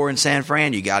Frank Gore in San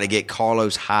Fran, you got to get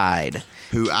Carlos Hyde.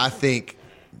 Who I think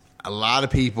a lot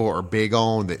of people are big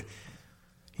on that.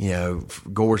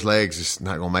 Gore's legs is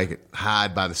not going to make it.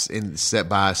 Hyde by set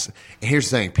by us. And here's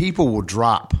the thing: people will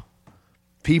drop.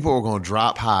 People are going to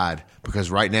drop Hyde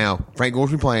because right now Frank Gore's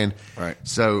been playing. Right.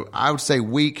 So I would say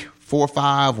week 4 or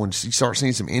 5 when you start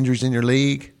seeing some injuries in your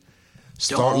league.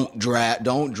 Don't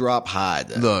drop Hyde.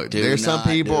 Though. Look, there's some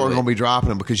people are going to be dropping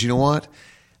him because you know what?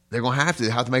 They're going to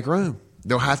have to make room.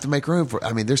 They'll have to make room for.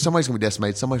 I mean, there's somebody's going to be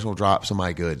decimated. Somebody's going to drop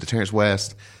somebody good. The Terrence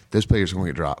West, those players are going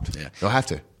to get dropped. Yeah. They'll have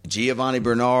to. Giovanni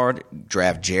Bernard,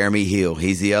 draft Jeremy Hill.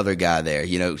 He's the other guy there.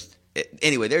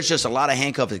 Anyway, there's just a lot of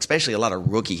handcuffs, especially a lot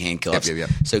of rookie handcuffs. Yep.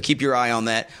 So keep your eye on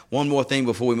that. One more thing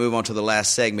before we move on to the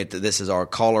last segment. This is our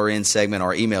caller-in segment,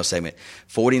 our email segment.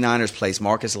 49ers placed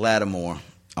Marcus Lattimore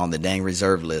on the dang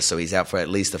reserve list, so he's out for at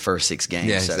least the first 6 games.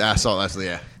 Yeah, so. I saw that.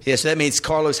 Yeah. Yeah, so that means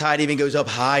Carlos Hyde even goes up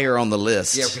higher on the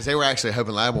list. Yeah, because they were actually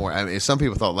hoping Lattimore. I mean, some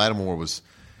people thought Lattimore was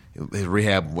his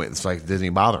rehab. It's like didn't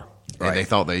even bother. Right. And they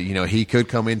thought that he could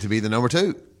come in to be the number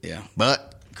 2. Yeah, but.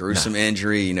 Gruesome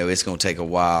injury, it's going to take a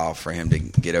while for him to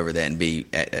get over that and be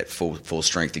at full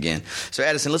strength again. So,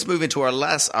 Addison, let's move into our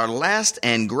last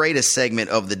and greatest segment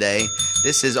of the day.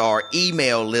 This is our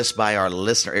email list by our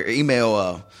listener,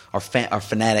 our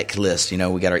fanatic list. We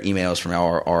got our emails from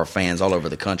our fans all over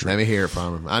the country. Let me hear it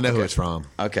from him. I know who it's from.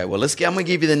 Okay, well, I'm going to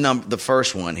give you the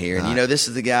first one here. And this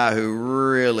is the guy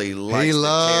who really likes. He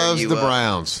loves the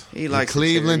Browns. He likes the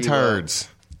Cleveland Turds.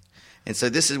 And so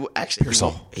this is actually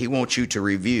he wants you to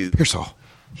review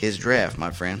his draft,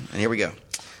 my friend. And here we go.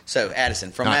 So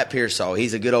Addison from Matt Pearsall,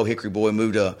 he's a good old Hickory boy,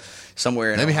 moved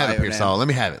somewhere in Ohio. Let me have it, Pearsall. Let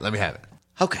me have it.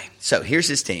 Okay, so here's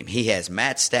his team. He has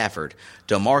Matt Stafford,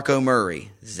 DeMarco Murray,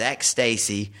 Zach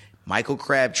Stacy, Michael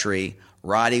Crabtree,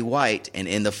 Roddy White, and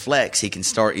in the flex he can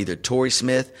start either Torrey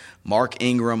Smith, Mark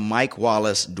Ingram, Mike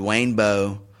Wallace, Dwayne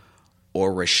Bowe,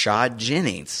 or Rashad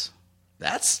Jennings.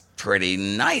 That's pretty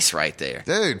nice right there.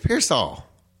 Dude, Pearsall.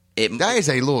 That is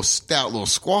a little stout little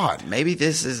squad. Maybe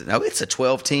it's a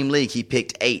 12-team league. He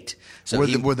picked 8. So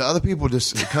were the other people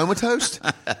just comatose?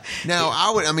 Now,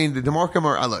 the DeMarco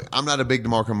Murray, look, I'm not a big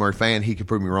DeMarco Murray fan. He could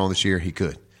prove me wrong this year. He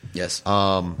could. Yes.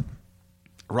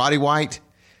 Roddy White,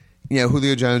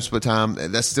 Julio Jones split time.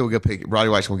 That's still a good pick. Roddy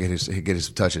White's going to get his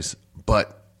touches.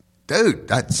 But,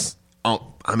 dude,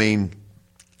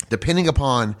 depending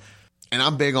upon – and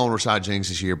I'm big on Rashad Jennings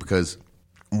this year because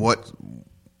what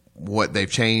they've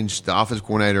changed, the offensive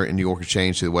coordinator in New York has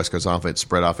changed to the West Coast offense,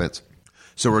 spread offense.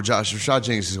 So Rashad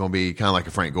Jennings is going to be kind of like a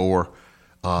Frank Gore.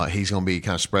 He's going to be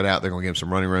kind of spread out. They're going to give him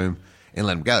some running room and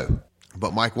let him go.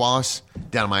 But Mike Wallace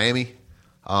down in Miami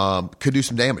could do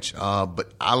some damage.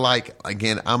 But I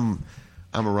I'm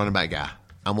a running back guy.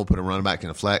 I'm going to put a running back in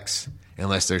a flex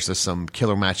unless there's just some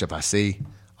killer matchup I see.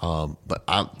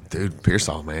 Dude,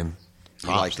 Pearsall, man.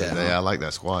 I like that. Yeah, I like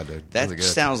that squad, dude. That really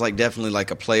sounds like definitely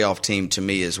like a playoff team to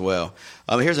me as well.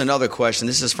 Here's another question.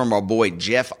 This is from our boy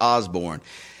Jeff Osborne.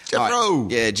 Rowe.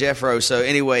 Yeah, Jeff Rowe. So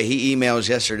anyway, he emails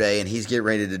yesterday and he's getting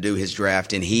ready to do his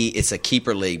draft, and it's a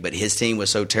keeper league, but his team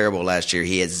was so terrible last year.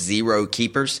 He has 0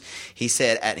 keepers. He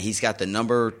said he's got the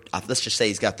number. Let's just say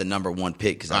he's got the number 1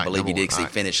 pick because I believe he did because he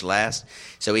finished last.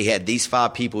 So he had these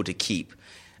 5 people to keep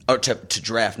or to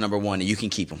draft number 1, and you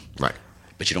can keep them. Right.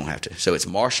 But you don't have to. So it's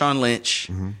Marshawn Lynch,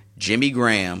 Jimmy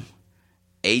Graham,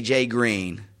 A.J.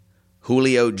 Green,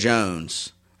 Julio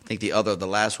Jones. I think the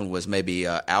last one was maybe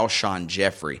Alshon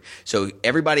Jeffrey. So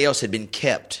everybody else had been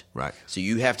kept. Right. So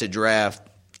you have to draft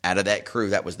out of that crew.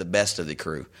 That was the best of the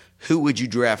crew. Who would you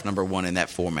draft number 1 in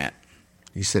that format?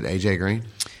 You said A.J. Green?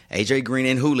 A.J. Green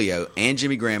and Julio and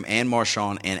Jimmy Graham and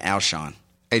Marshawn and Alshon.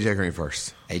 A.J. Green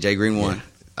first. A.J. Green 1.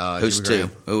 Yeah. Who's Jimmy 2?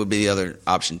 Graham. Who would be the other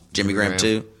option? Jimmy Graham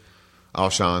 2?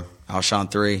 Alshon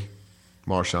 3.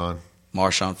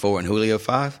 Marshawn 4 and Julio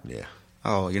 5? Yeah.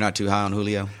 Oh, you're not too high on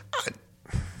Julio?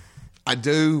 I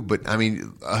do, but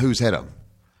who's head of him?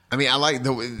 I like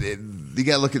you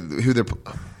got to look at who they're.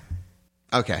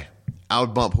 Okay, I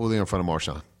would bump Julio in front of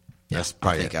Marshawn. That's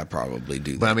probably. I think I probably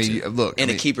do. But too. Look in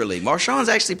a keeper league, Marshawn's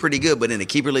actually pretty good, but in a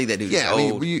keeper league, that dude's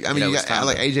old. You got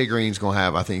like AJ Green's going to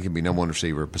have. I think he can be number 1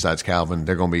 receiver besides Calvin.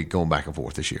 They're going to be going back and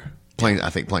forth this year. I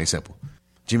think plain simple.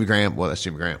 Jimmy Graham, that's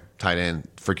Jimmy Graham, tight end.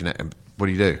 Freaking, what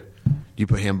do? Do you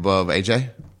put him above AJ?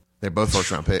 They're both first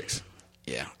round picks.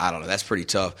 Yeah, I don't know. That's pretty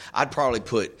tough. I'd probably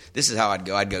this is how I'd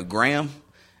go. I'd go Graham,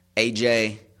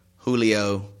 AJ,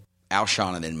 Julio,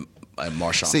 Alshon, and then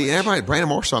Marshawn. See, everybody, Brandon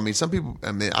Marshawn. Some people.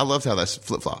 I loved how that's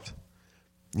flip flopped.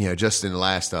 Just in the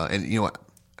last, and you know what,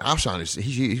 Alshon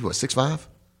he's what 6'5".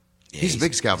 Yeah, he's as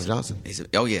big as Calvin Johnson.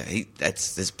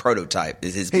 That's his prototype.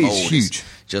 His mold huge,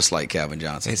 just like Calvin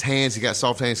Johnson. His hands, he got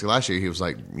soft hands. Last year he was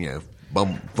like,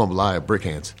 Bumbalaya brick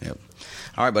hands. Yep.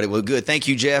 All right, buddy. Well, good. Thank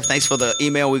you, Jeff. Thanks for the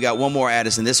email. We got one more,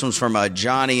 Addison. This one's from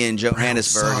Johnny in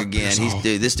Johannesburg again.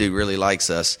 This dude really likes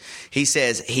us. He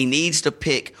says he needs to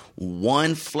pick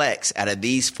one flex out of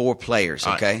these 4 players,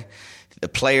 okay? Right. The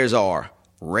players are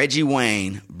Reggie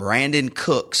Wayne, Brandon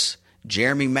Cooks,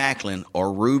 Jeremy Maclin,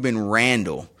 or Ruben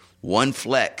Randall. One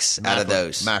flex out of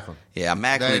those. Maclin. Yeah,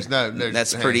 Maclin.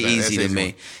 That's pretty easy to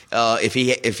me. If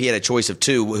he had a choice of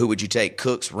 2, who would you take?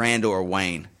 Cooks, Randall, or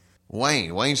Wayne?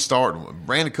 Wayne's starting.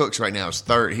 Brandon Cooks right now is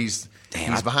 3rd. He's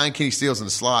behind Kenny Stills in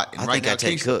the slot. And I think I'd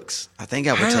take Cooks. I think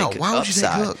I would take Why would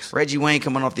upside. You take Cooks? Reggie Wayne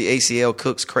coming off the ACL.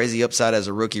 Cooks crazy upside as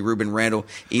a rookie. Ruben Randall.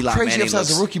 Eli crazy Manning upside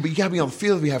as a rookie, but you got to be on the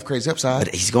field if you have crazy upside.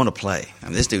 But he's going to play. I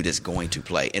mean, this dude is going to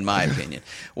play, in my opinion.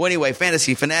 Well, anyway,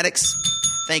 Fantasy Fanatics,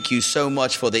 thank you so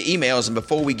much for the emails. And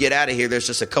before we get out of here, there's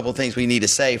just a couple things we need to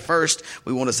say. First,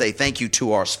 we want to say thank you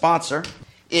to our sponsor.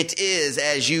 It is,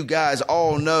 as you guys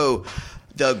all know,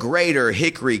 the Greater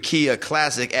Hickory Kia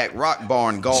Classic at Rock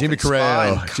Barn Golf and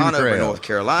Spa in Conover, North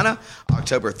Carolina,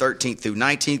 October 13th through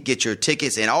 19th. Get your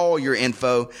tickets and all your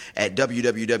info at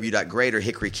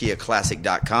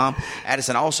www.greaterhickorykiaclassic.com.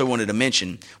 Addison, I also wanted to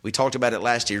mention, we talked about it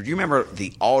last year. Do you remember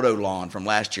the auto lawn from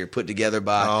last year put together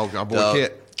by our boy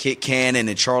Kit Cannon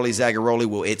and Charlie Zagaroli?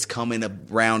 Well, it's coming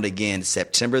around again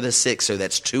September the 6th, so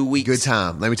that's 2 weeks. Good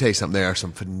time. Let me tell you something. There are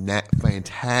some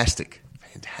fantastic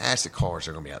cars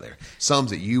that are going to be out there. Some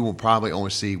that you will probably only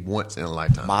see once in a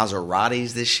lifetime.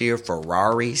 Maseratis this year,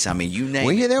 Ferraris. I mean, you name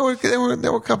it. There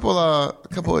were a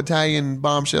couple Italian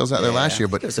bombshells out there last year,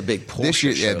 but it was a big Porsche. This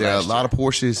year, there are a lot of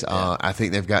Porsches. I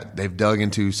think they've dug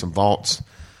into some vaults.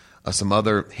 Some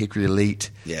other Hickory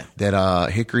Elite. Yeah. That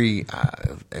Hickory,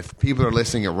 if people are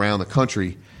listening around the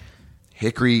country,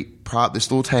 Hickory,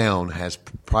 this little town has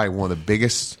probably one of the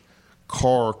biggest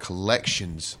car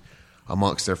collections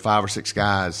amongst their 5 or 6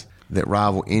 guys that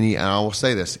rival any, and I will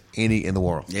say this, any in the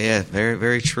world. Yeah, very,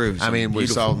 very true. I mean, we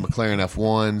saw McLaren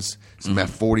F1s, some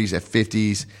F40s,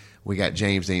 F50s. We got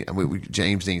James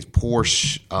Dean's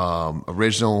Porsche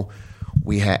original.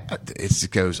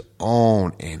 It goes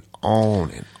on and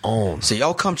on and on. So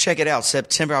y'all come check it out.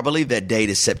 September, I believe that date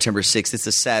is September 6th. It's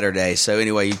a Saturday. So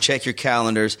anyway, you check your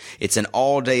calendars. It's an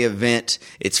all-day event.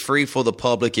 It's free for the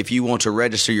public. If you want to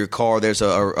register your car, there's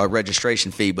a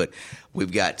registration fee, but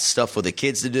we've got stuff for the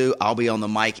kids to do. I'll be on the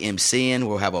mic emceeing.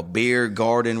 We'll have a beer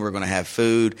garden. We're going to have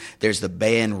food. There's the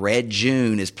band Red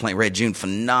June is playing. Red June,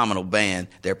 phenomenal band.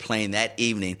 They're playing that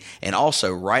evening. And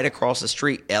also right across the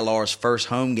street, LR's first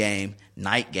home game,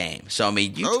 night game. So, I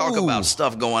mean, you talk about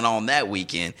stuff going on that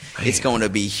weekend. Man. It's going to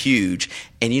be huge.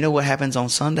 And you know what happens on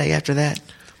Sunday after that?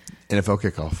 NFL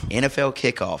kickoff. NFL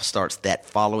kickoff starts that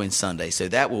following Sunday. So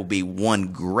that will be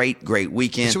one great, great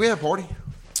weekend. Should we have a party?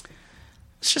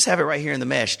 Let's just have it right here in the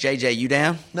mesh. JJ, you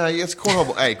down? No, it's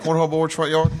cornhole. Hey, cornhole boards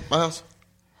front yard, my house.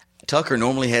 Tucker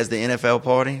normally has the NFL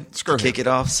party to kick it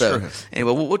off. So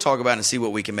anyway, we'll talk about it and see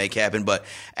what we can make happen. But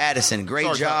Addison,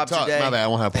 great job today. My bad. I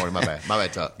won't have a party. My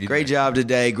bad, Tuck. Great job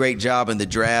today. Great job in the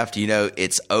draft. You know,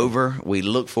 it's over. We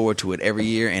look forward to it every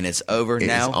year, and it's over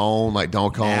now. It's on like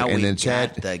Donkey Kong. Now and then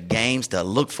Chad, the games to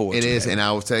look forward to. It is, and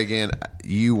I will say again,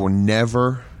 you will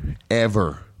never,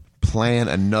 ever plan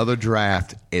another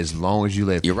draft as long as you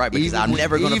live. You're right, because I'm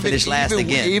never going to finish last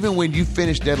again. Even when you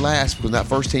finish dead last with that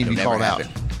first team you called out.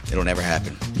 It'll never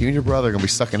happen. You and your brother are going to be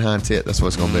sucking hind tit. That's what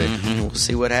it's going to be. Mm-hmm. We'll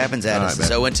see what happens, Addison. Right,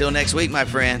 so until next week, my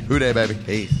friend. Who day, baby?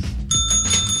 Peace.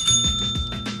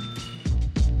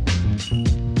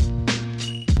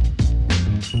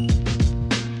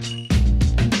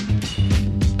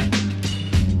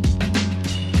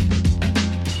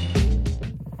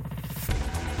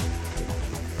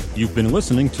 You've been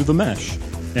listening to The Mesh,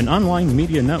 an online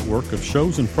media network of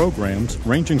shows and programs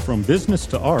ranging from business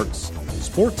to arts,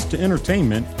 sports to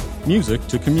entertainment, music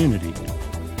to community.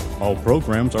 All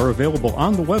programs are available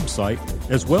on the website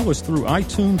as well as through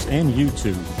iTunes and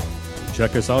YouTube.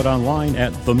 Check us out online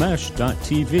at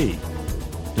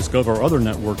themesh.tv. Discover other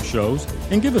network shows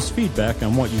and give us feedback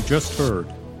on what you just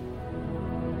heard.